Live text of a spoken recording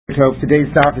So today's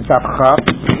daf is daf Chav,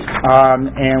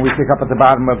 and we pick up at the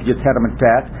bottom of Yotzei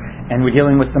Bet, and we're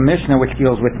dealing with the Mishnah, which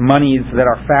deals with monies that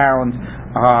are found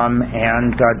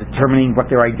and determining what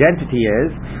their identity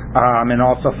is, and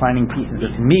also finding pieces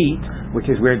of meat, which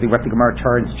is what the Gemara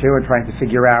turns to, and trying to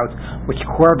figure out which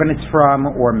korban it's from,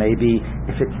 or maybe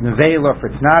if it's nevela, if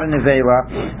it's not a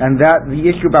nevela, and that the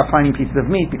issue about finding pieces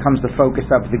of meat becomes the focus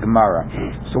of the Gemara.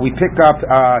 So we pick up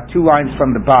 2 lines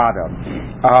from the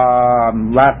bottom,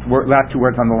 last two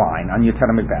words on the line on Yotzei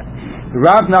Bet.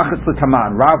 Rav Nachas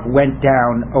L'Taman. Rav went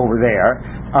down over there,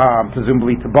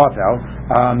 presumably to Bavel.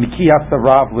 Mikiyas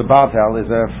Rav LeBavel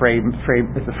is a phrase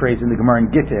in the Gemara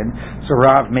in Gittin. So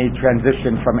Rav made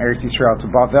transition from Eretz Yisrael to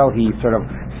Bavel. He sort of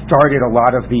started a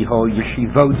lot of the whole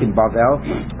yeshivot in Bavel.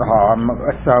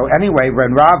 So anyway,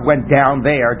 when Rav went down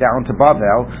to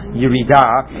Bavel,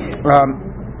 Yerida,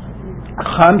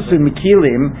 Chamsun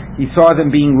Mekilim, he saw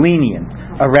them being lenient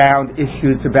around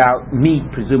issues about meat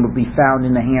presumably found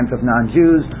in the hands of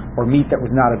non-Jews, or meat that was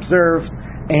not observed,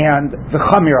 and the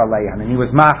chamir aleihan, and he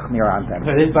was machmir on them.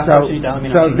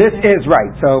 So this is right.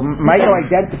 So Michael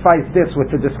identifies this with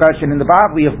the discussion in the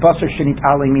Bavli of basar shenit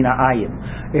alei mina ayin.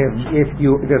 If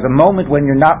there's a moment when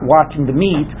you're not watching the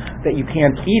meat that you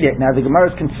can't eat it. Now the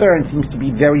Gemara's concern seems to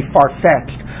be very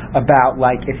far-fetched about,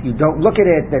 like, if you don't look at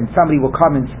it, then somebody will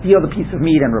come and steal the piece of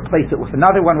meat and replace it with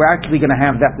another one. We're actually going to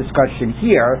have that discussion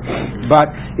here,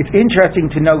 but it's interesting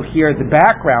to note here the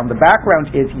background. The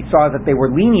background is he saw that they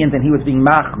were lenient and he was being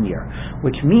machmir,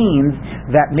 which means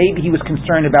that maybe he was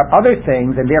concerned about other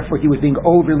things and therefore he was being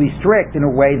overly strict in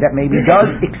a way that maybe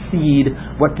does exceed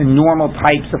what the normal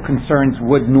types of concerns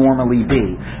would normally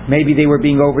be. Maybe they were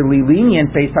being overly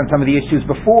lenient based on some of the issues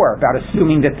before, about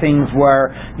assuming that things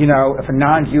were, if a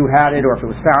non-Jew had it, or if it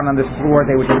was found on this floor,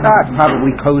 they would say, it's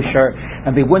probably kosher,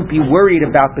 and they wouldn't be worried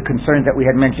about the concerns that we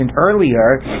had mentioned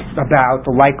earlier about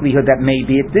the likelihood that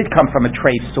maybe it did come from a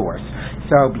trace source.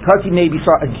 So because he maybe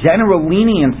saw a general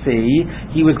leniency,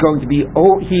 he decided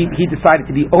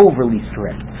to be overly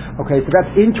strict. Okay, so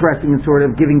that's interesting in sort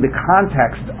of giving the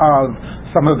context of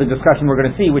some of the discussion we're going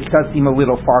to see, which does seem a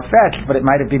little far-fetched, but it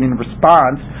might have been in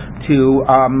response to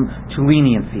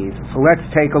leniencies. So let's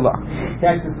take a look.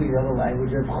 Technically, the other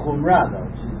language is chumrah, though.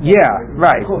 Yeah,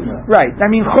 right. Right. I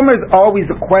mean, chumrah is always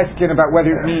a question about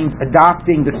whether it means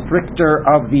adopting the stricter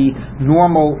of the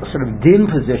normal sort of din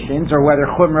positions, or whether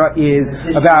chumrah is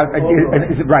about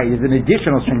is an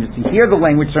additional stringency. Here, the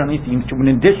language certainly seems to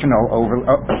an additional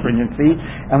stringency,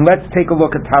 and let's take a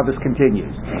look at how this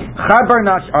continues. Chad bar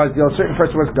Nash Azil, a certain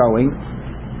person was going,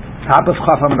 top of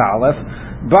Chaf Amud Aleph,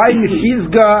 by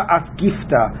Meshizga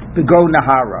Asgifta to go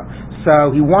Nahara.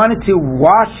 So he wanted to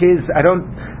wash his. The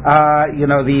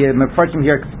Mefarshim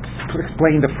here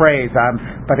explained the phrase,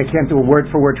 but I can't do a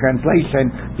word-for-word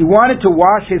translation. He wanted to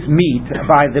wash his meat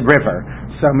by the river.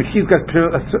 So Meshizga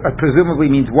presumably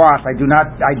means wash. I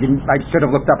should have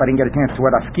looked up. I didn't get a chance to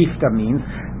what Asgifta means.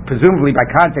 Presumably by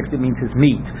context it means his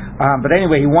meat. But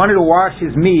anyway, he wanted to wash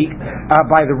his meat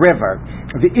by the river.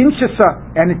 The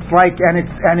inshasa, and it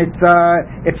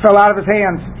fell out of his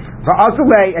hands.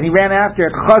 Va'azulei, and he ran after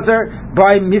it. Chazer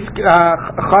by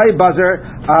chay buzzer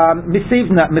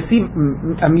misvina.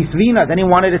 Then he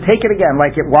wanted to take it again,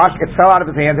 like it fell out of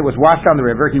his hands. It was washed down the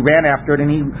river. He ran after it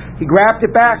and he grabbed it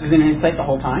back. Was it in his sight the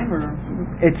whole time, or?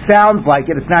 It sounds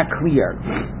like it. It's not clear.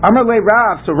 Amar le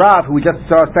Rav. So Rav, who we just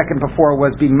saw a second before,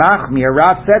 was being machmir.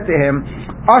 Rav said to him,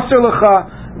 "Asher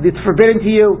lecha, it's forbidden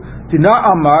to you. Do not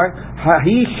amar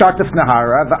hahi shataf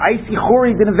nahara va'isi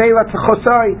churi dinavela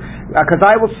tachosai." Because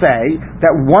I will say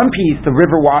that one piece the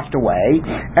river washed away,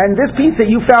 and this piece that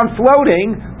you found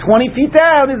floating 20 feet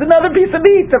down is another piece of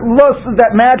meat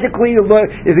that magically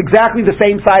is exactly the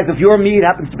same size of your meat,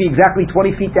 happens to be exactly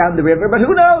 20 feet down the river, but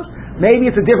who knows? Maybe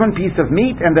it's a different piece of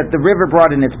meat, and that the river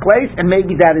brought in its place, and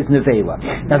maybe that is nevela.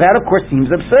 Now that, of course, seems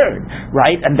absurd,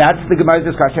 right? And that's the Gemara's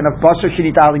discussion of basar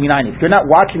shenit alei mina ayin. If you're not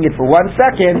watching it for 1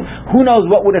 second, who knows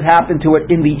what would have happened to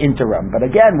it in the interim? But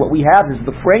again, what we have is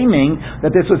the framing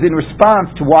that this was in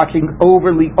response to watching over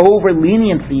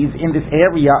leniencies in this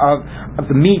area of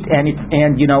the meat and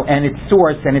its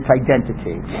source and its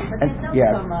identity. But there's no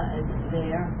tumah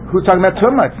there. Who's talking about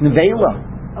tumah? It's nevela.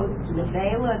 Oh, it's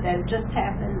nevela that just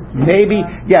happens. Maybe,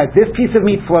 this piece of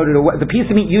meat floated away. The piece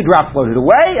of meat you dropped floated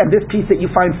away, and this piece that you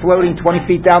find floating 20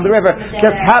 feet down the river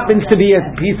just happens to be a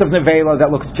piece of nevela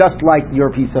that looks just like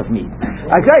your piece of meat.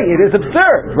 Okay, it is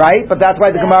absurd, right? But that's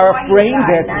why the Gemara frames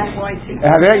it.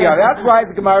 There you go. That's why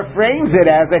the Gemara frames it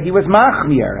as that he was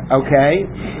machmir. Okay,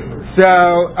 so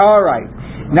all right.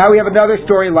 Now we have another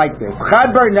story like this.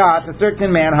 Chad bar Nas, a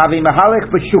certain man, having mahalech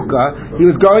b'shuka, he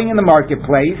was going in the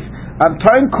marketplace.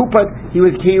 Tarim Kupat, he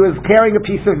was carrying a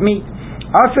piece of meat.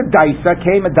 Also daisa,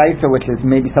 came a daisa, which is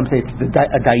maybe some say it's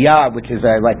a daya, which is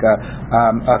like a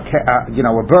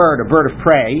bird of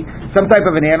prey, some type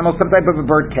of an animal, some type of a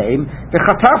bird came. The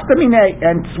chatafta minei,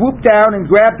 and swooped down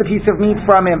and grabbed the piece of meat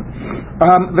from him.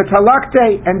 The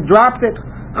talakte, and dropped it.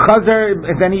 Chazer,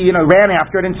 then he ran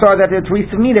after it and saw that the piece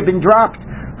of meat had been dropped.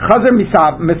 Chazer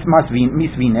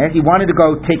misvine, he wanted to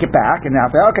go take it back, and now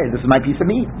say, okay, this is my piece of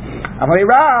meat. Amalei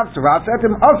Rav, so Rav said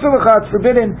to him, also it's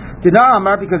forbidden. Dina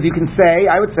Amar, because you can say,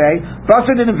 I would say,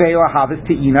 basar denevela havis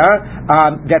te'ina,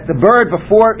 that the bird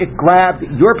before it grabbed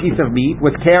your piece of meat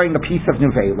was carrying a piece of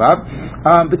nevela,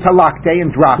 b'talakte,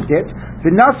 and dropped it. The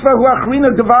nasva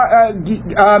huachrina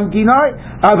ginai,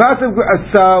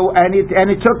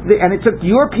 and it took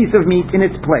your piece of meat in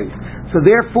its place. So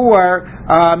therefore,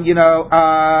 I'm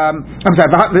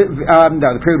sorry.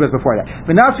 The period was before that.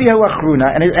 V'nasi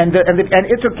huachruna, and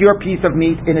it took your piece of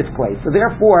meat in its place. So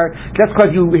therefore, just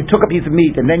because you took a piece of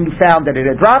meat and then you found that it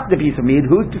had dropped the piece of meat,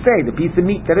 who's to say the piece of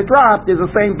meat that it dropped is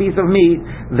the same piece of meat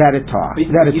that it took? This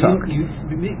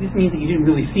means that you didn't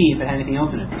really see if it had anything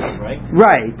else in it, right?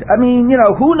 Right. I mean,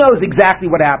 who knows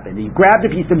exactly what happened? You grabbed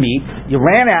a piece of meat, you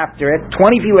ran after it.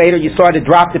 20 feet later, you saw it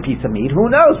drop the piece of meat. Who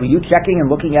knows? Were you checking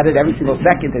and looking at it every single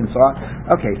second and saw?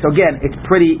 Okay, so again, it's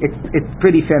pretty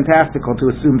fantastical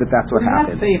to assume that that's what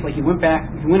happened. Say if you went out,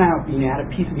 and you had a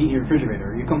piece of meat in your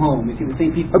refrigerator, you come home, you see the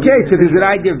same piece of meat. Okay, so there's an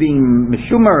idea of being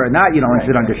mishumar or not, is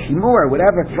it under shimur or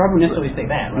whatever? Rob wouldn't necessarily say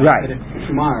that, right? Right. But if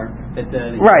shumar,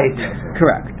 right,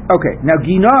 correct. Okay, now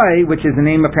Ginoi, which is the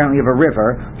name apparently of a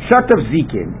river, Shatav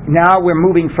Zikin. Now we're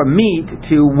moving from meat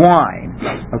to wine.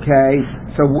 Okay,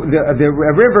 so the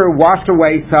river washed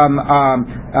away some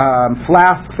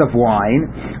flasks of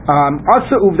wine.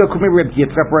 Also, Uvda Kumi Reb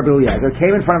Yitzchak Reb Eliezer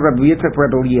came in front of Reb Yitzchak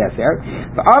Reb Eliezer.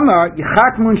 The Amar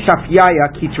Yichatmun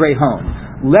Shafyaya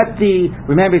Kitrehon. If you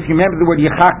remember the word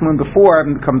Yechakmun before, it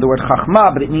becomes the word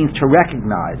Chachma, but it means to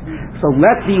recognize. So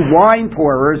let the wine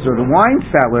pourers or the wine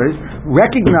sellers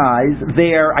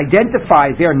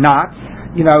identify their knots,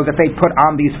 that they put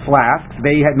on these flasks.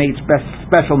 They had made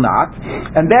special knots.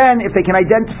 And then if they can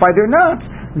identify their knots,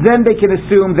 then they can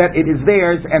assume that it is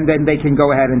theirs, and then they can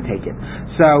go ahead and take it.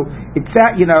 So it's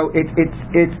that, is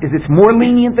this more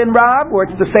lenient than Rob, or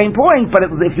it's the same point?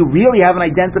 But if you really have an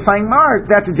identifying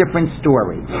mark, that's a different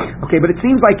story. Okay, but it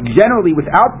seems like generally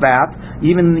without that,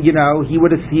 even it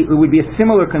would be a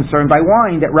similar concern by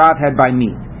wine that Rob had by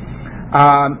meat.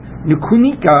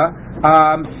 Nukunika.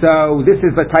 So this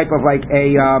is a type of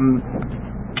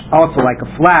also like a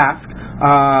flask.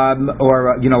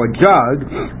 Or a jug.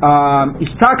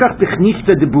 Ishtakach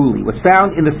Bichnishta de Buli was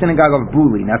found in the synagogue of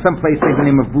Buli. Now, some places say the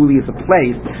name of Buli is a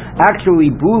place.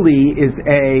 Actually, Buli is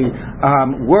a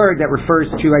word that refers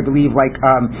to, I believe,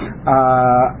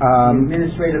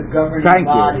 administrative governing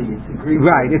body.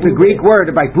 It's a Greek word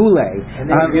by Boule.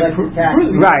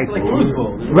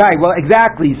 Right. Well,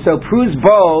 exactly. So, Prus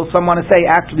Bowl, some want to say,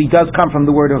 actually does come from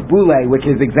the word of Boule, which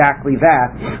is exactly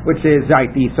that, which is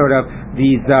the sort of a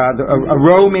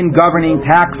Roman governing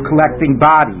tax collecting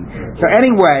body. So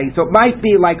anyway, so it might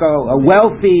be like a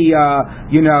wealthy,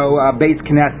 Beis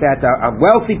Knesset, of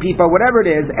wealthy people, whatever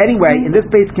it is. Anyway, in this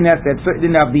Beis Knesset,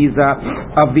 certain of these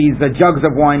jugs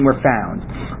of wine were found.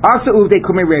 Also, Uvdei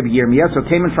Kumei Reb Yirmiyah, so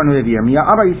came in front of Reb Yirmiyah.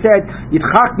 Amar, he said,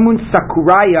 Yitzchakmun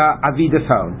Sakuraya Avidas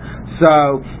Hon.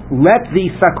 So let the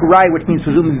Sakurai, which means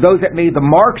presumably those that made the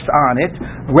marks on it,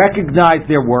 recognize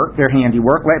their work, their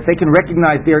handiwork. If they can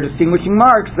recognize their distinguishing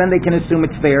marks, then they can assume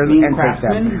it's theirs and take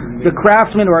them. The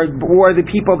craftsmen or the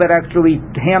people that actually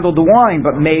handled the wine,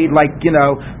 but made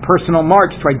personal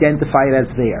marks to identify it as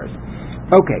theirs.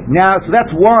 Okay, now so that's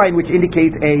wine, which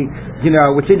indicates a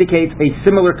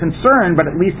similar concern, but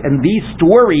at least in these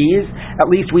stories, at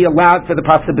least we allowed for the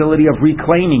possibility of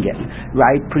reclaiming it,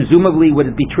 right? Presumably, would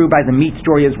it be true by the meat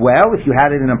story as well? If you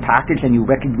had it in a package and you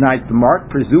recognized the mark,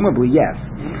 presumably yes.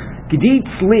 Gedid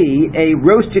Tzli, a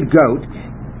roasted goat,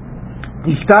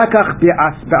 Ishtakach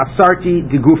be'asarti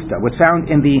de gufta was found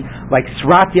in the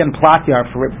sratya and platya,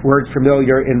 words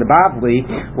familiar in the Bavli,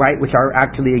 right? Which are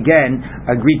actually again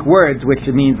Greek words, which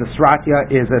means the sratya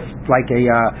is a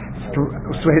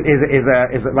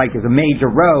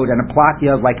major road, and a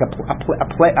platya is like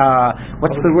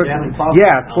what's the word?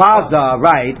 Plaza,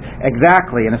 right?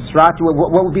 Exactly. And a stratya,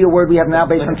 what would be a word we have now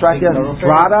based on stratya?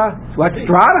 Strata. What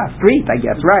strata? Street, I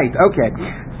guess. Right. Okay.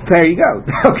 There you go.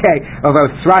 Okay. Although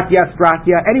stratya.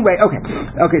 Anyway,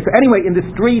 okay. So anyway, in the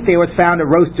street there was found a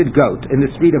roasted goat in the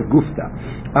street of Gufta.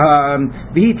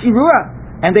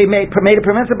 V'hitzirua. and they made it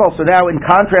permissible. So now, in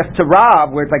contrast to Rav,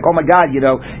 where it's like, oh my God,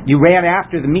 you ran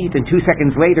after the meat, and 2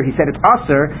 seconds later he said it's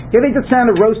usher. Here they just found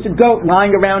a roasted goat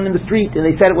lying around in the street, and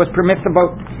they said it was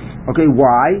permissible. Okay,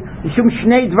 why? Mishum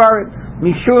shnei dvarim.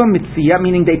 Mishum mitzia,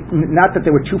 meaning not that there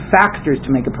were two factors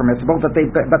to make it permissible, but they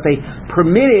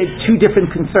permitted two different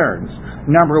concerns.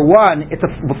 Number one, it's a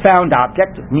found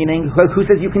object, meaning who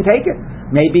says you can take it?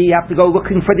 Maybe you have to go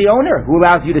looking for the owner who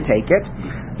allows you to take it.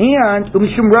 And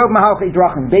based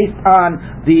on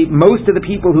most of the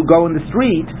people who go in the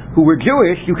street who were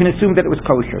Jewish, you can assume that it was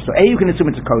kosher. So A, you can assume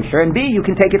it's a kosher, and B, you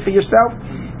can take it for yourself.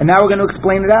 And now we're going to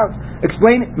explain it out.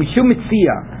 Explain it. Mishum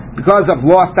mitzia. Because of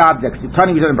lost objects, if you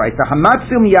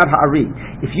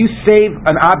save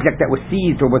an object that was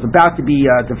seized or was about to be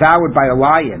devoured by a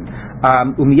lion,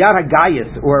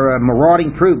 or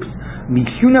marauding troops,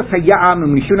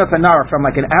 from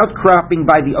like an outcropping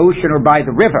by the ocean or by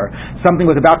the river, something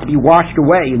was about to be washed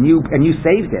away, and you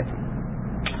saved it.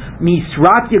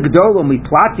 Misratya Gdola,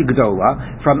 Miplatya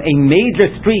Gdola, from a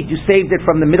major street, you saved it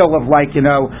from the middle of it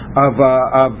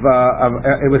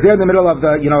was there in the middle of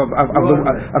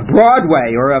of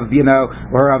Broadway or of the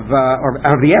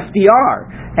FDR,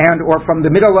 or from the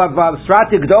middle of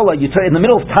Sratya Gdola, in the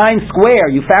middle of Times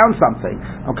Square, you found something.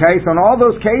 Okay, so in all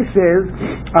those cases,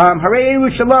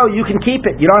 you can keep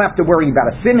it. You don't have to worry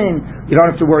about a simin. You don't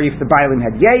have to worry if the Bailim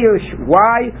had Yeyush.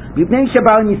 Why?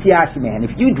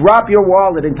 If you drop your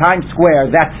wallet in Times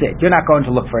Square, that's it. You're not going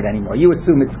to look for it anymore. You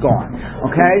assume it's gone.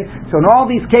 Okay? So in all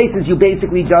these cases, you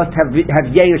basically just have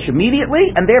Yeyush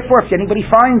immediately, and therefore if anybody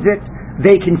finds it,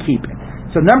 they can keep it.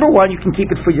 So number one, you can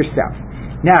keep it for yourself.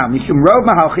 Now, mishum rov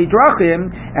mahalchi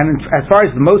drachim, and as far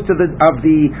as most of the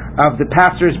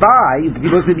passers-by,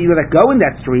 those of you that go in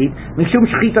that street, mishum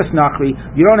shchitas nachri,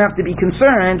 you don't have to be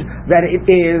concerned that it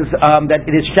is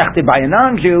shechted by a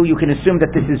non-Jew. You can assume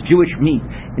that this is Jewish meat.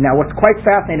 Now, what's quite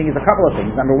fascinating is a couple of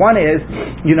things. Number one is,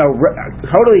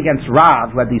 totally against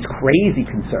Rav, who had these crazy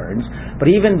concerns.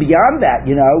 But even beyond that,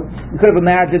 you could have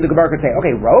imagined the Gemara could say,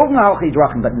 okay, rov mahalchi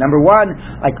drachim, but number one,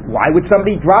 like, why would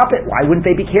somebody drop it? Why wouldn't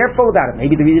they be careful about it?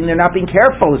 Maybe the reason they're not being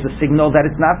careful is a signal that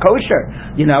it's not kosher,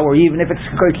 or even if it's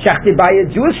shechted by a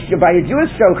Jewish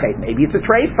shochet, maybe it's a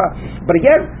treifa. But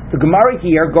again, the Gemara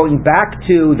here, going back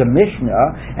to the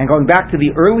Mishnah and going back to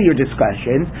the earlier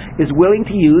discussions, is willing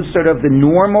to use sort of the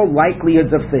normal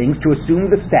likelihoods of things to assume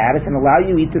the status and allow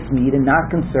you to eat this meat, and not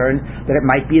concerned that it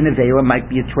might be an avela, might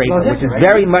be a treifa, which is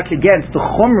very much against the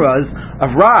chumras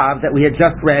of Rav that we had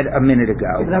just read a minute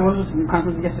ago. That was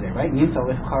conference yesterday, right?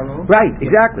 Right,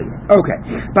 exactly. Okay.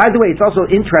 By the way, it's also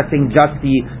interesting just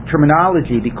the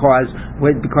terminology because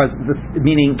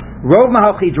meaning rov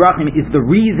mahalchi drachim is the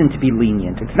reason to be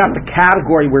lenient. It's not the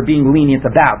category we're being lenient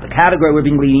about. The category we're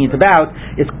being lenient about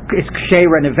is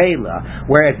kshera nevela,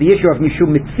 whereas the issue of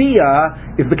mishum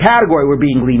mitzia is the category we're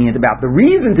being lenient about. The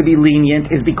reason to be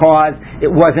lenient is because it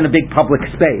was in a big public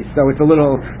space. So it's a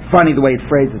little funny the way it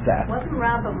phrases that. Wasn't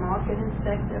Rob a market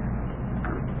inspector?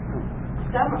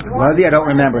 I don't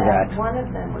remember that. One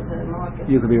of them was a market.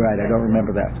 You could be right. I don't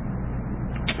remember that.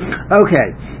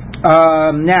 Okay.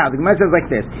 Now the Gemara says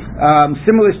like this.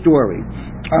 Similar story.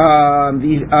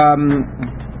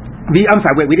 I'm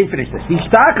sorry, wait, we didn't finish this.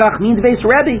 Vishtakach means Beis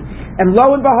Rebbe, and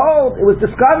lo and behold, it was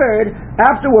discovered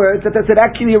afterwards that this had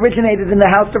actually originated in the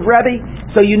house of Rebbe.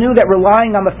 So you knew that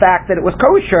relying on the fact that it was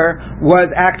kosher was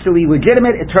actually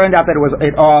legitimate. It turned out that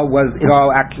it all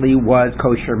actually was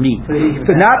kosher meat.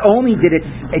 So not only did it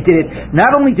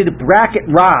bracket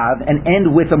Rav and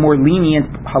end with a more lenient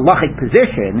halachic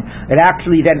position, it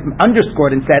actually then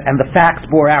underscored and said, and the facts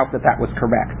bore out that was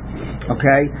correct.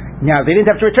 Okay. Now they didn't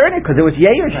have to return it because it was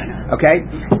Yerush. Okay.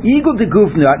 Eagle de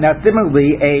Gufna. Now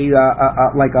similarly, a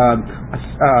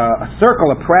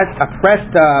circle, a pressed,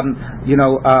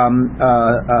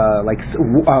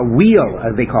 wheel,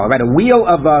 as they call it, right? A wheel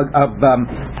of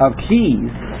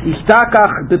cheese.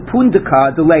 Ishtakach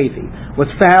bepundika de Levi was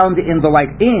found in the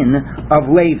inn of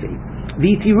Levi.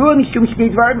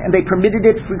 And they permitted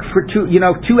it for two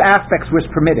aspects was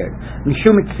permitted.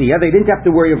 Mishum mitzia, they didn't have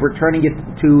to worry of returning it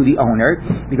to the owner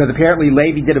because apparently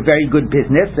Levi did a very good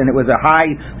business and it was a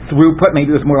high throughput.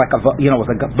 Maybe it was more like it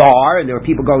was like a bar and there were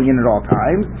people going in at all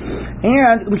times.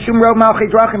 And mishum rov malchei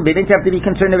drachim, they didn't have to be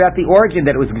concerned about the origin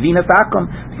that it was gvinas akum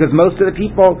because most of the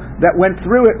people that went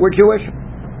through it were Jewish.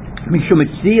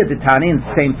 Mishumitzia Titani, and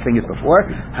the same thing as before.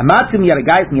 Hamatzim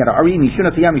Yaragais Ari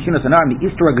Mishuna Tiyam Mishuna Sanar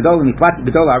Istra Gadol Miplat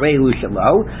Gadol Arei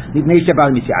Lushalo. Nibnei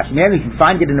Shabal Misyash. Man, if you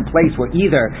find it in a place where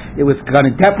either it was going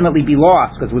to definitely be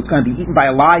lost because it was going to be eaten by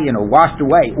a lion or washed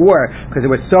away, or because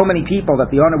there were so many people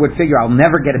that the owner would figure I'll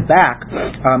never get it back,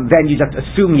 then you just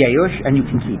assume Yeush and you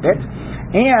can keep it.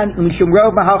 And Mishum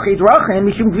Rov Mahalchei Drachim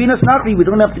Mishum Gvinas Nachri, we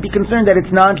don't have to be concerned that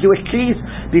it's non-Jewish cheese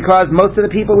because most of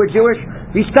the people were Jewish.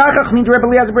 Vishtachach means Rebbe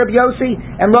Eliezer Rebbe Yossi,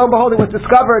 and lo and behold, it was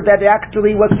discovered that it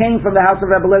actually came from the house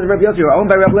of Rebbe Eliezer Rebbe Yossi, or owned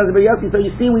by Rebbe Eliezer Rebbe Yossi. So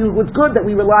you see, it was good that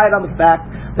we relied on the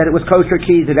fact that it was kosher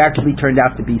cheese. It actually turned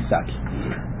out to be such.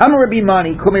 Amar Rabbi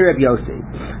Mani, Kumi Rebbe Yossi.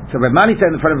 So Rebbe Mani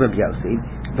said in front of Rebbe Yossi,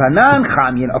 Vanan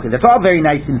Chamyin. Okay, that's all very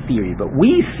nice in theory, but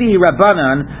we see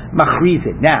Rabbanan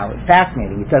machrizit. Now, it's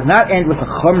fascinating. It does not end with a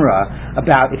chumrah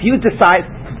about if you decide.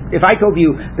 If I told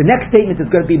you the next statement is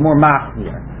going to be more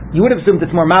machmir, you would have assumed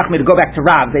it's more machmir to go back to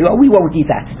Rav. Say, well, we won't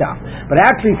eat that stuff. But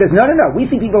actually, he says, no.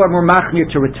 We see people are more machmir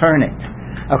to return it.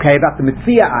 Okay, about the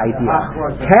Mitzvah idea.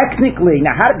 Technically,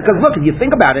 now, because look, if you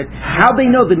think about it, how they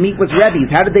know the meat was Rebbe's?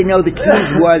 How did they know the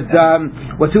cheese was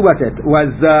who was it?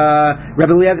 Was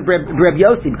Rebbe Eliezer Rebbe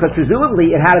Yossi? Because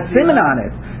presumably it had a siman on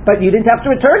it, but you didn't have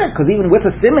to return it because even with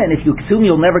a siman, if you assume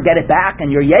you'll never get it back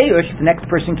and you're Yeush, the next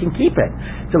person can keep it.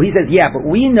 So he says, yeah, but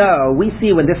we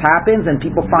see when this happens and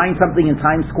people find something in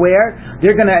Times Square,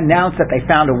 they're going to announce that they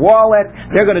found a wallet.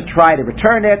 They're going to try to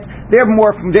return it. They're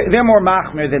more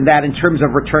machmir than that in terms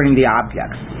of returning the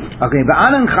objects. Okay, so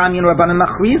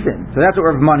that's what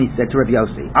Rav Mani said to Rav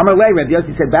Yossi. Amar lei, Rav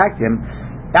Yossi said back to him,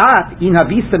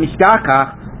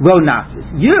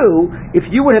 you, if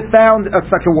you would have found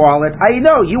such a wallet, I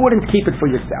know you wouldn't keep it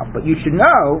for yourself, but you should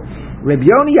know, Reb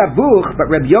Yoni Avuch, but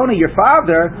Reb Yoni, your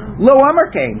father, lo Amar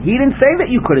came. He didn't say that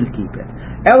you couldn't keep it.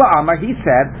 Ela Amar, he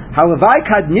said, Halavai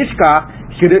kad nishkach,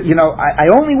 I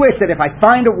only wish that if I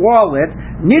find a wallet,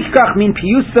 nishkach mean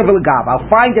piyusa v'legav. I'll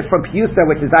find it from piyusa,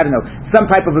 which is, I don't know, some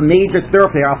type of a major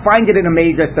thoroughfare. I'll find it in a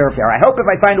major thoroughfare. I hope if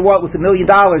I find a wallet with $1 million,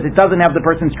 it doesn't have the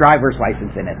person's driver's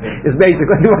license in it, is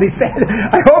basically what he said.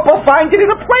 I hope I'll find it in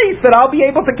a place that I'll be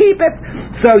able to keep it.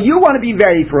 So you want to be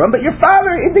very frum, but your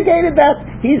father indicated that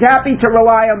he's happy to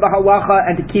rely on the halacha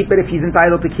and to keep it if he's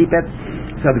entitled to keep it.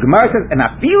 So the Gemara says, and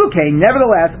Afilu came,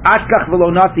 nevertheless, Ashkach v'lo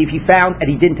nasi, if he found and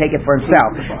he didn't take it for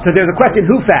himself. So there's a question,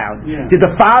 who found? Yeah. Did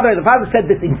the father said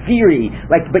this in theory,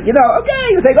 but okay,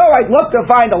 you say, I'd love to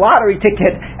find a lottery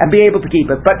ticket and be able to keep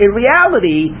it. But in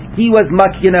reality, he was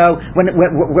much, when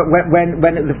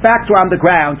the facts were on the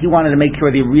ground, he wanted to make sure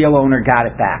the real owner got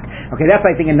it back. Okay, that's,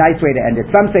 I think, a nice way to end it.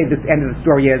 Some say this end of the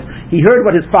story is, he heard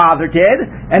what his father did,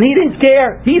 and he didn't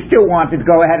care. He still wanted to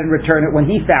go ahead and return it when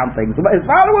he found things. His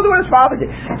father was what his father did.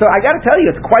 So I got to tell you,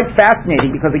 it's quite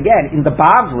fascinating because again, in the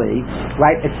Bavli,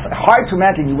 right, it's hard to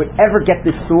imagine you would ever get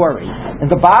this story. In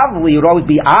the Bavli, it would always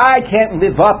be, I can't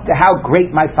live up to how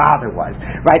great my father was,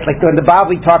 right? Like when the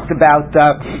Bavli talks about,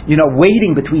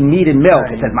 waiting between meat and milk.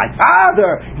 It says, my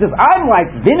father, he says, I'm like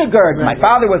vinegar. My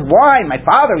father was wine. My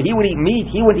father, he would eat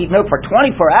meat. He would eat milk for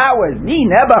 24 hours. Me,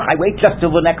 Nebuch, I wait just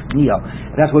till the next meal.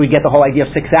 And that's where we get the whole idea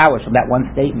of 6 hours from that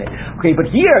one statement. Okay, but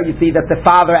here you see that the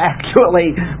father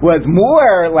actually was more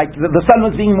like the son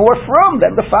was being more frum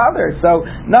than the father. So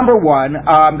number one,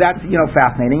 that's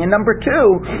fascinating, and number two,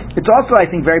 it's also I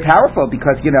think very powerful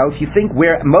because if you think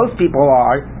where most people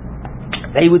are,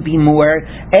 they would be more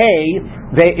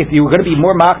if you were going to be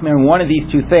more machmir in one of these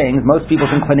two things, most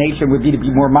people's inclination would be to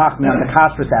be more machmir on the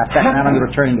kashrus aspect, not on the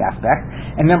returning aspect.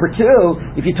 And number two,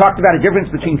 if you talked about a difference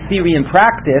between theory and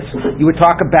practice, you would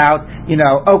talk about, maybe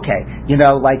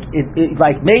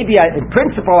in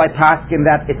principle I paskin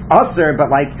that it's usher, but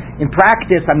like in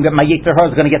practice, my yetzer hara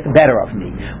is going to get the better of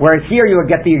me. Whereas here you would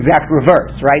get the exact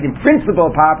reverse, right? In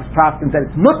principle, paskin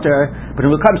that it's mutter, but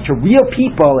when it comes to real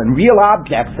people and real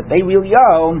objects that they really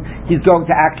own, he's going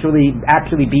to actually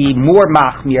be more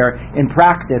machmir in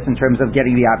practice in terms of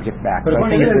getting the object back. But so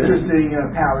one interesting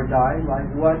paradigm, like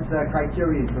what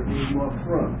criteria for being more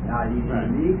frum, i.e.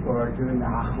 unique or doing the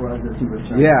achra that you were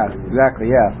saying. Yeah, exactly,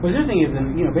 yeah. What's interesting is,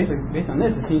 basically based on this,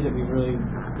 it seems that we've really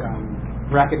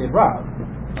bracketed Rav.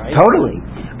 Right? Totally.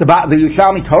 The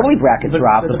Yerushalmi totally brackets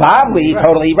Rav. The Bavli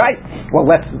totally right. Well,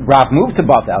 Rav moved to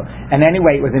Bavel, and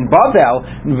anyway, it was in Bavel.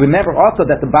 Remember also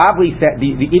that the Bavli said,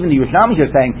 even the Yerushalmi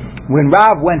here saying, when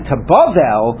Rav went to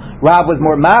Bavel, Rav was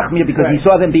more machmir because he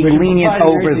saw them being lenient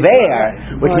over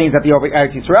there, which means that the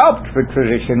Eretz Yisrael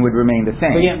tradition would remain the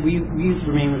same. But yeah, we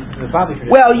remain with the Bavli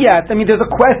tradition. Well, yes. I mean, there's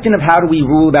a question of how do we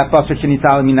rule about Basar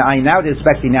Shenitzal Mina Ayin nowadays,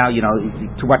 especially now.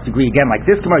 To what degree? Again, like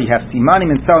this Gemara, you have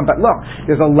Simanim and so on. But look,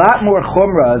 there's there's a lot more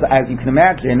chumras, as you can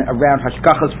imagine, around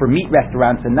hashkachas for meat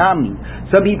restaurants and non-meat.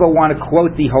 Some people want to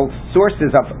quote the whole sources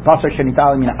of basar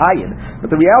shenital min ayin, but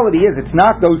the reality is it's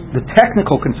not the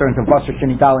technical concerns of basar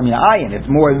shenital min ayin. It's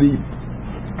more the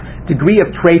degree of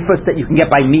treifus that you can get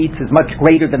by meats is much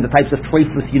greater than the types of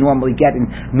treifus you normally get in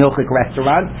milchik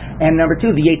restaurants. And number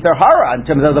two, the yetzer hara in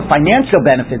terms of the financial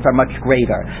benefits are much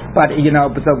greater. But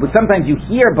sometimes you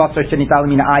hear basar shenital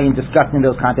min ayin discussed in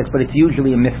those contexts, but it's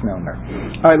usually a misnomer.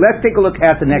 All right, let's take a look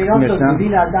at the next mishnah.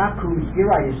 Gvinat akum here,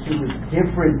 I assume, is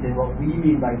different than what we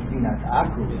mean by gvinat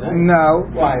akum. No.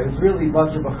 Why? It was really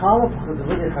basar b'chalaf.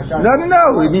 No.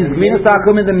 It means gvinat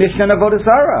akum in the Mishnah of Avodah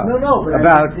Zarah. No. But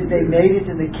about they made it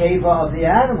in the cave of the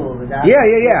animal.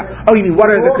 Yeah. Oh, you mean what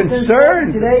are the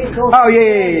concerns? Oh,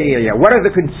 yeah. What are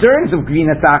the concerns of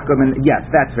gvinat akum? And yes,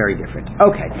 that's very different.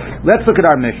 Okay, let's look at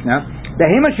our Mishnah. So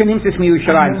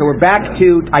we're back to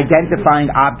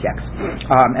identifying objects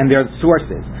and their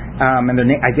sources and their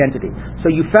identity.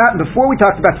 So you found before we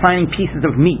talked about finding pieces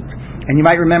of meat. And you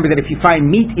might remember that if you find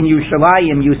meat in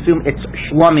Yerushalayim, you assume it's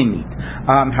shlomim meat.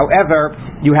 However,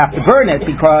 you have to burn it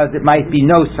because it might be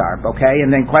no sarb, okay?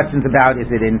 And then questions about is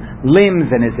it in limbs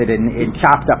and is it in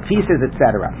chopped up pieces,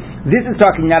 etc. This is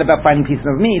talking not about finding pieces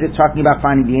of meat, it's talking about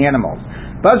finding the animals.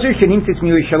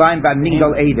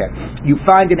 You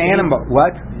find an animal,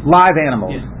 what? Live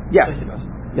animals. Yeah.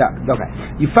 Yeah, okay.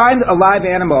 You find a live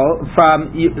animal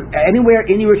from anywhere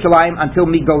in Yerushalayim until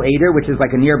Migdal Eder, which is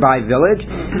like a nearby village,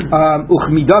 and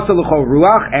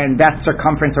that's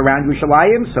circumference around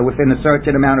Yerushalayim, so within a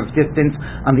certain amount of distance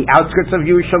on the outskirts of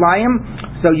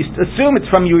Yerushalayim. So you assume it's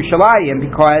from Yerushalayim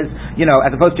because,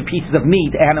 as opposed to pieces of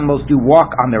meat, animals do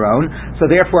walk on their own,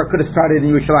 so therefore it could have started in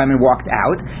Yerushalayim and walked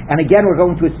out. And again, we're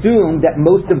going to assume that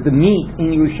most of the meat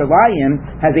in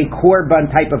Yerushalayim has a korban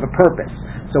type of a purpose.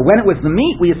 So when it was the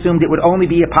meat, we assumed it would only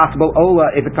be a possible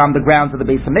olah if it's on the grounds of the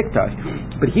Beis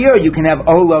Hamikdash. But here you can have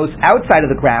olos outside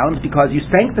of the grounds because you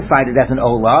sanctified it as an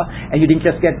olah, and you didn't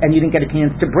get a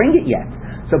chance to bring it yet.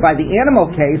 So by the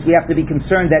animal case, we have to be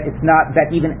concerned that it's not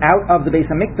that even out of the Beis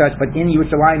Hamikdash, but in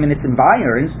Yerushalayim and its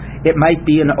environs, it might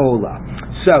be an olah.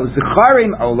 So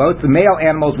Zecharim Olah, the male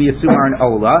animals we assume are an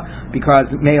Olah, because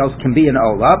males can be an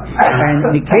Olah.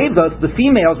 And Nikevos, the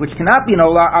females, which cannot be an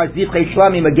Olah, are Zichrei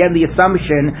Shlamim. Again, the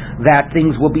assumption that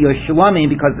things will be a Shlamim,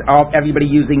 because everybody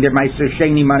using their Meiser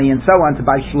Sheni money and so on to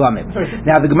buy Shlamim.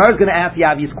 Now, the Gemara is going to ask the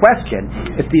obvious question.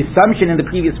 If the assumption in the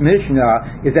previous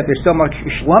Mishnah is that there's so much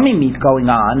Shlamim meat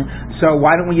going on, so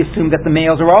why don't we assume that the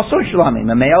males are also Shlamim?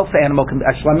 A male animal,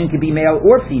 a Shlamim can be male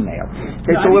or female.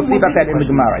 Okay, so we'll see about that in the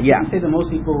Gemara. Yeah.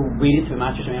 People waited to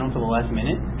match the animal until the last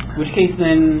minute. In which case,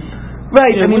 then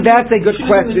Right, I mean, that's a good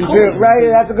question too. Right,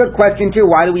 that's a good question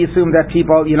too. Why do we assume that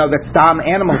people, that stam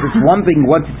animals, it's one thing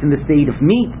once it's in the state of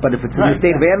meat, but if it's in the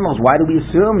state of animals, why do we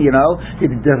assume,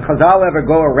 did Chazal ever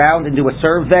go around and do a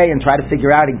survey and try to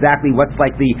figure out exactly what's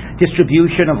like the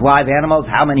distribution of live animals,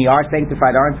 how many are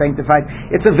sanctified, aren't sanctified?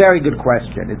 It's a very good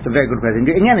question.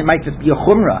 Again, it might just be a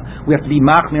chumrah. We have to be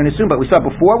machmir and assume, but we saw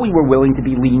before we were willing to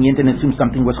be lenient and assume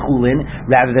something was chulin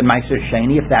rather than meiser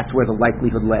sheni, if that's where the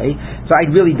likelihood lay. So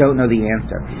I really don't know the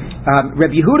answer. Reb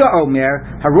Yehuda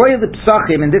Omer, Haroya the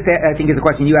Psachim, and this I think is a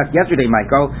question you asked yesterday,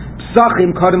 Michael.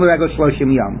 Psachim kodem l'regel shloshim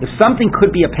yom. If something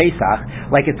could be a Pesach,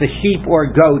 like it's a sheep or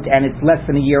a goat and it's less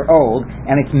than a year old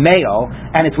and it's male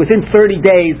and it's within 30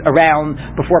 days around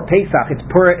before Pesach, it's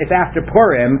after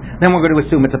Purim, then we're going to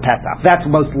assume it's a Pesach. That's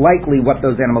most likely what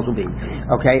those animals will be.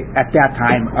 Okay, at that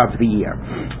time of the year.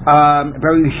 Now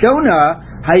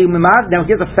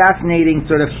here's a fascinating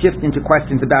sort of shift into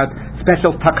questions about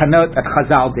special takanot that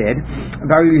Chazal did.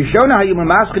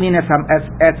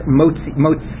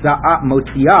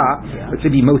 Which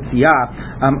should be motziah,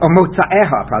 or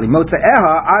motza'eha, probably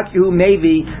motza'eha atu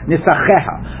mevi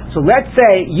nisacheha. So let's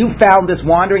say you found this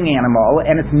wandering animal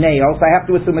and it's male, so I have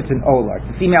to assume it's an olah.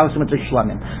 It's a female, I assume it's a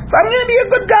shlamim. So I'm going to be a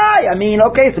good guy. I mean,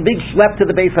 okay, it's a big schlep to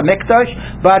the Beis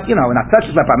Hamikdash, but not such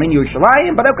a schlep. I'm in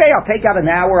Yerushalayim, but okay, I'll take out an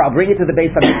hour. I'll bring it to the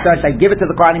Beis Hamikdash. I give it to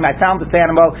the Kohanim. I found this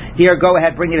animal. Here, go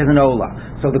ahead, bring it as an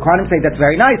olah. So the Kohanim say, that's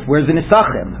very nice. Where's the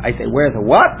nisachim? I say, where's the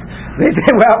what? They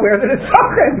say, well, where's the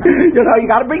nisachim? You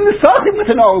got to bring the nisachim with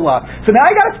an olah. So now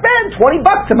I got to spend $20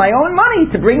 of my own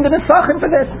money to bring the nisachim for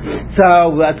this.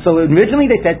 So originally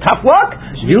they said, tough luck.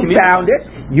 You found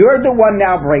it. You're the one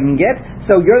now bringing it.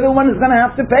 so you're the one who's going to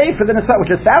have to pay for the Nesach, which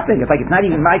is fascinating. It's like it's not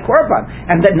even my korban.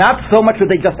 And that not so much would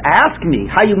they just ask me,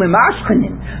 Hayu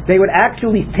Mimashchanin. They would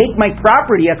actually take my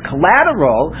property as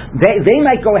collateral. They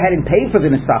might go ahead and pay for the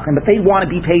Nesachim, but they want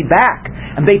to be paid back.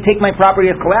 And they take my property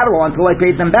as collateral until I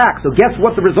paid them back. So guess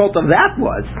what the result of that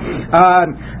was?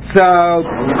 So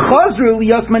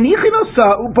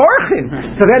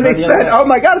then they said, oh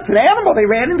my God, it's an animal. They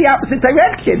ran in the opposite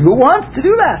direction. Who wants to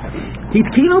do that? So then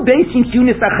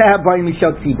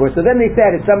they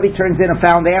said, if somebody turns in a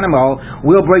found animal,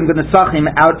 we'll bring the Nesachim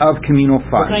out of communal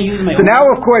funds. So now,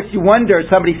 of course, you wonder,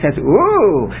 somebody says,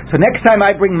 ooh, so next time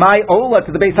I bring my Ola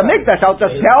to the Beis HaMikdash, I'll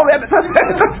just tell them it's a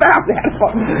found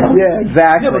animal. Yeah,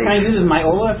 exactly. Yeah, but can I use it as my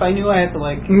Ola if I knew I had to,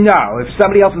 like... No, if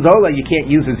somebody else's Ola you can't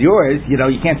use as yours, you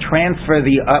can't transfer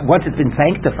once it's been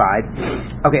sanctified.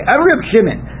 Okay, Reb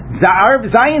Shimon.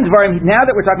 Zayin Dvarim, now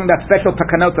that we're talking about special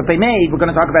takanot that they made, we're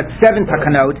going to talk about 7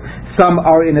 takanot. Some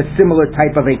are in a similar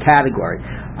type of a category.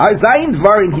 Zayin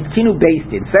Dvarim Hitkinu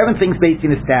based in 7 things based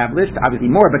in established,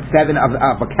 obviously more, but 7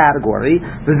 of a category.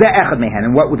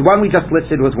 And what the one we just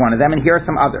listed was one of them, and here are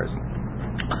some others.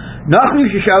 So as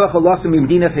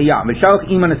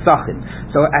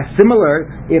similar,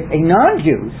 if a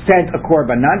non-Jew sent a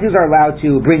korban, non-Jews are allowed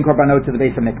to bring korbanot to the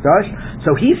Beis HaMikdash,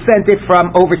 so he sent it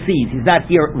from overseas. He's not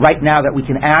here right now that we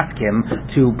can ask him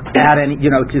to add any, to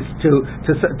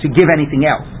give anything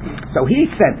else. So he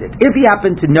sent it. If he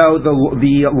happened to know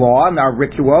the law and our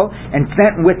ritual, and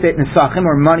sent with it nesachim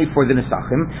or money for the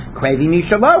nesachim, krevi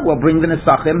mishalah will bring the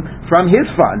nesachim from his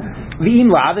fund.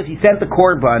 V'im lav, if he sent the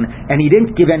korban and he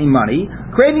didn't give any money,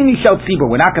 krevi mishal tzibur,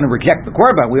 we're not going to reject the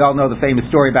korban. We all know the famous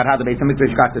story about how the Beis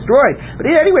HaMikdash got destroyed. But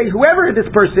anyway, whoever this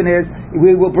person is,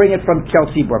 we will bring it from Shel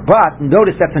Tzibur. But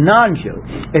notice that's a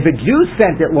non-Jew. If a Jew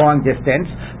sent it long distance,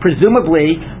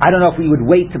 presumably, I don't know if we would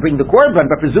wait to bring the korban,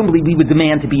 but presumably we would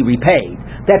demand to be repaid.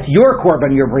 That's your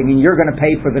korban you're bringing. You're going to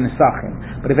pay for the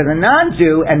nesachim. But if it's a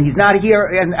non-Jew and he's not here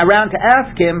and around to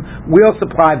ask him, we'll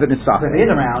supply the nesachim. If he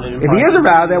is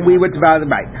around, then we would supply the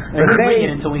right.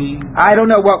 I don't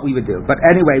know what we would do, but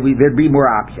anyway, there'd be more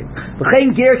options.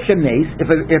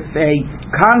 If a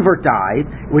convert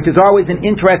died, which is always an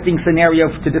interesting scenario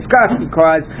to discuss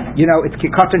because it's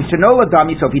kikatan shenola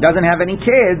dami. So if he doesn't have any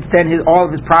kids, then all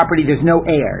of his property there's no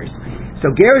heirs. So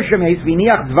Ger Shemes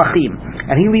v'niach zvachim,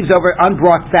 and he leaves over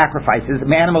unbrought sacrifices,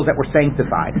 animals that were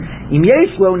sanctified. Im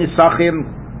yesh lo nisachim,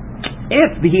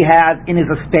 if he has in his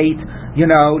estate,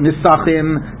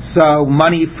 nisachim, so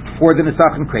money for the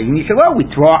nisachim creating yishalo, we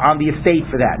draw on the estate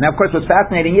for that. Now, of course, what's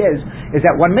fascinating is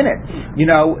that 1 minute,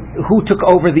 who took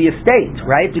over the estate,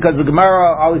 right? Because the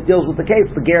Gemara always deals with the case.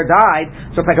 The ger died,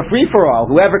 so it's like a free for all.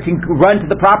 Whoever can run to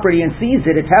the property and seize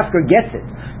it, it's Hefker gets it.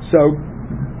 So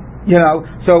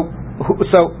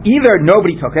either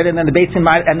nobody took it, and then the Beis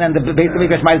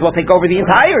HaMikdash might as well take over the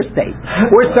entire estate,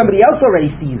 or somebody else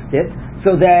already seized it.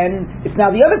 So then it's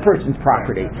now the other person's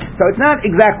property. So it's not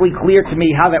exactly clear to me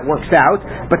how that works out,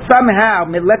 but somehow,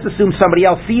 let's assume somebody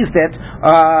else seized it,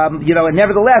 and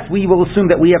nevertheless we will assume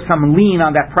that we have some lien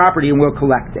on that property and we'll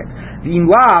collect it.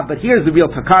 But here's the real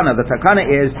takana. The takana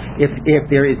is if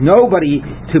there is nobody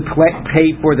to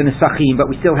pay for the nesachim, but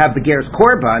we still have the ger's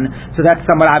korban, so that's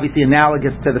somewhat obviously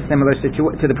analogous to the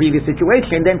to the previous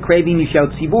situation, then krevi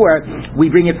mishel tzibur, we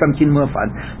bring it from communal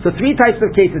funds. So 3 types of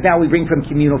cases now we bring from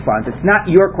communal funds. It's not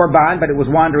your korban, but it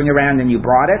was wandering around and you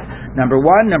brought it. Number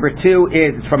 1. Number 2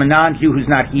 is it's from a non-Jew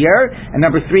who's not here. And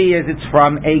number 3 is it's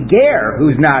from a ger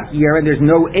who's not here and there's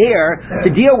no heir to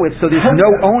deal with, so there's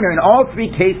no owner. In all 3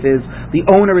 cases, the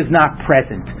owner is not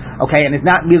present. Okay, and is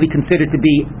not really considered to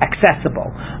be accessible.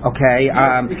 Okay,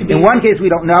 in one case we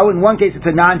don't know. In one case it's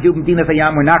a non-Jew Medina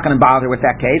Hayam. We're not going to bother with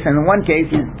that case. And in one case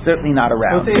he's certainly not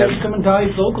around. Let's say someone dies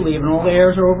locally and all the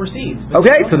heirs are overseas.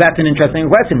 Okay, so that's an interesting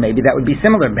question. Maybe that would be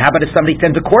similar. How about if somebody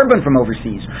sends a korban from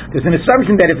overseas? There's an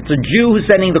assumption that if it's a Jew who's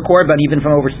sending the korban even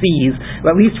from overseas, well,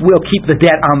 at least we'll keep the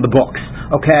debt on the books.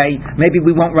 Okay, maybe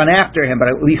we won't run after him, but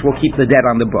at least we'll keep the debt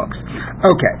on the books.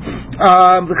 Okay,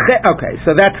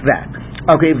 so that's that.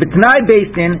 Okay, V'tanai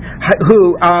based in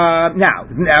who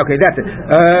that's it.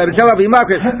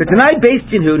 V'tanai based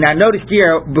in who. Now notice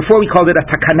here, before we called it a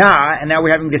takana, and now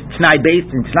we're having this Tanai based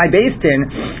in. Tanai based in.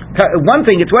 It's one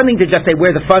thing to just say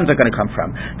where the funds are going to come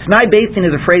from. Tanai based in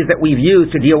is a phrase that we've used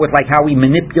to deal with like how we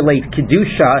manipulate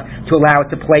kedusha to allow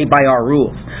it to play by our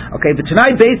rules. Okay,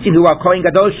 V'tanai based in who al kohen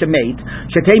gadol shemait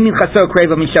shetei minchaso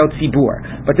kreva mishel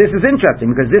tzibur. But this is interesting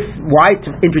because why to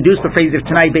introduce the phrase of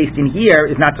Tanai based in here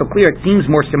is not so clear. It seems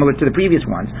more similar to the previous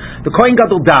ones. The Kohen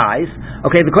Gadol dies.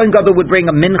 Okay, the Kohen Gadol would bring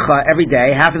a mincha every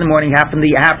day, half in the morning, half in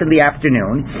the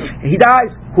afternoon. He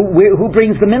dies. who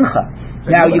brings the mincha?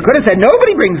 Now, you could have said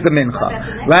nobody brings the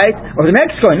mincha, right? Or the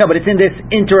next Kohen. No, but it's in this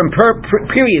interim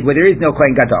period where there is no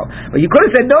Kohen Gadol. But you could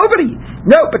have said nobody.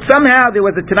 No, but somehow there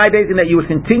was a Tanai Beis Din that you would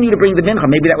continue to bring the mincha.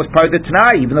 Maybe that was part of the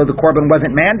Tanai, even though the Korban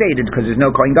wasn't mandated because there's no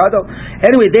Kohen Gadol.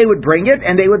 Anyway, they would bring it,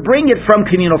 and they would bring it from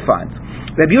communal funds.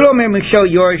 Rabbi Yehuda Omer Misho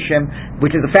Yorshim,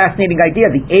 which is a fascinating idea,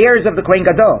 the heirs of the Kohen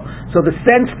Gadol. So the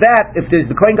sense that if the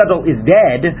Kohen Gadol is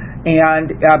dead, and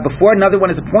before another one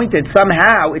is appointed,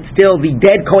 somehow it's still the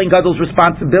dead Kohen Gadol's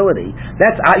responsibility.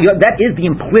 That is the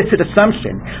implicit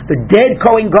assumption. The dead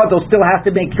Kohen Gadol still has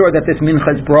to make sure that this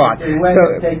mincha is brought. And when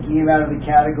you're taking him out of the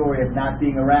category of not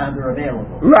being around or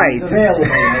available. Right. He's available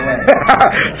in a way.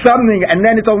 Something, and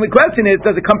then its only question is,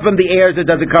 does it come from the heirs or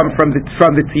does it come from the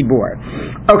tzibur?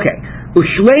 Okay.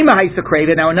 Ushlema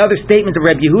Haisakreva. Now another statement of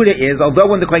Reb Yehuda is,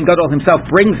 although when the Kohen Gadol himself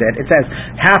brings it, it says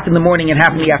half in the morning and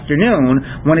half in the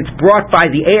afternoon. When it's brought by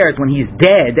the heirs, when he's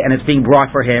dead and it's being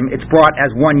brought for him, it's brought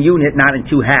as one unit, not in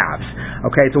two halves.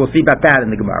 Okay, so we'll see about that in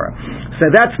the Gemara.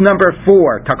 So that's number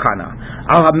 4 takana.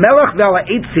 Now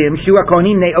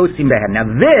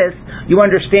this, you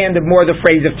understand more the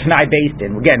phrase of Tanai Beis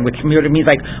Din, again, which means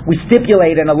like we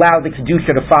stipulate and allow the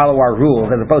Kedusha to follow our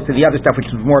rules, as opposed to the other stuff, which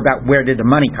is more about where did the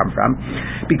money come from.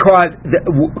 Because the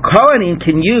Kohanim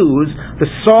can use the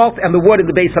salt and the wood in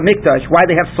the Beis HaMikdash. Why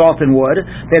they have salt and wood?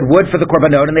 They had wood for the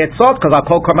korbanot, and they had salt because I'll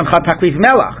call korban chat takriv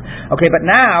melach. Okay, but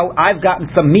now I've gotten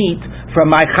some meat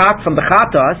from my chat, from the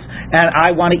chatas, and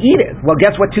I want to eat it. Well,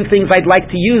 guess what 2 things I'd like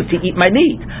to use to eat my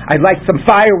meat? I'd like some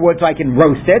firewood so I can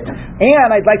roast it,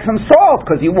 and I'd like some salt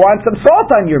because you want some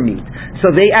salt on your meat. So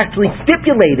they actually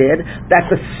stipulated that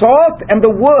the salt and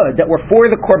the wood that were for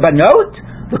the korbanot,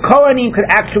 the Kohanim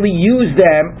could actually use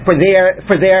them for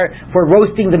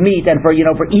roasting the meat and for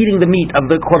eating the meat of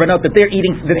the korbanot that they're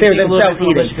eating, that they're themselves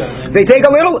eating. They take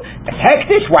a little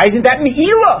hektish. Why isn't that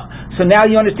me'ilah? So now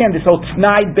you understand this whole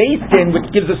Tanai Beis Din, which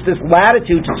gives us this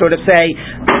latitude to sort of say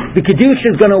the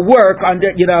kedusha is going to work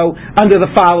under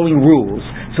the following rules.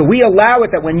 So we allow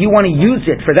it that when you want to use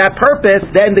it for that purpose,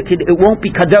 then it won't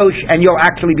be kadosh, and you'll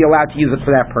actually be allowed to use it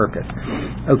for that purpose.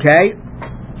 Okay.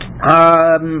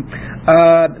 And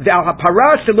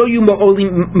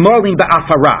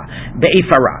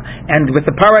with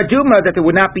the paraduma, that there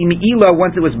would not be me'ilah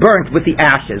once it was burnt with the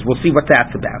ashes. We'll see what that's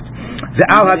about.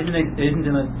 Isn't in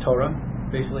the Torah?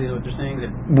 Basically, what you're saying that.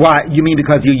 Why? You mean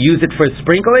because you use it for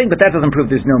sprinkling? But that doesn't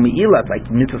prove there's no me'ilah. It's like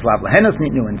mitzvah lav lahenos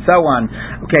nitnu and so on.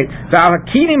 Okay. Now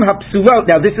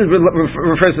this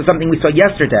refers to something we saw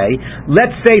yesterday.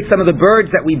 Let's say some of the birds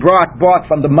that we bought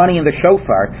from the money in the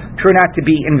shofar turn out to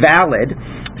be invalid.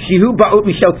 Shihu ba'ut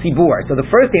mishel tzibur. So the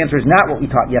first answer is not what we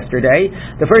taught yesterday.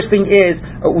 The first thing is,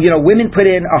 women put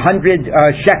in 100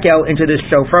 shekel into this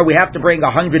shofar. We have to bring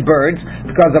 100 birds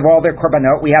because of all their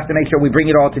korbanot. We have to make sure we bring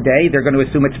it all today. They're going to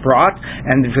assume it's brought,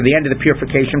 and for the end of the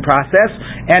purification process.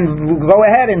 And we'll go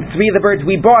ahead, and 3 of the birds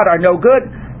we bought are no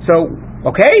good. So,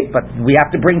 okay, but we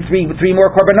have to bring three more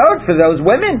korbanot for those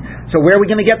women. So where are we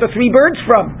going to get the 3 birds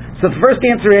from? So the first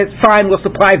answer is, fine, we'll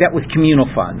supply that with communal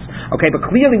funds. Okay, but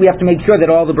clearly we have to make sure that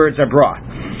all the birds are brought.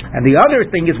 And the other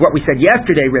thing is what we said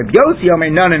yesterday, Reb Yossi Omer,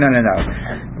 no.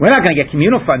 We're not going to get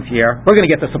communal funds here. We're going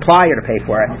to get the supplier to pay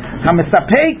for it. The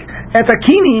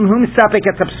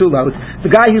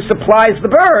guy who supplies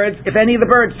the birds, if any of the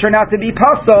birds turn out to be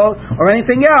puzzle or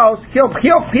anything else, he'll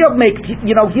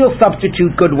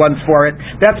substitute good ones for it.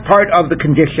 That's part of the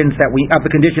condition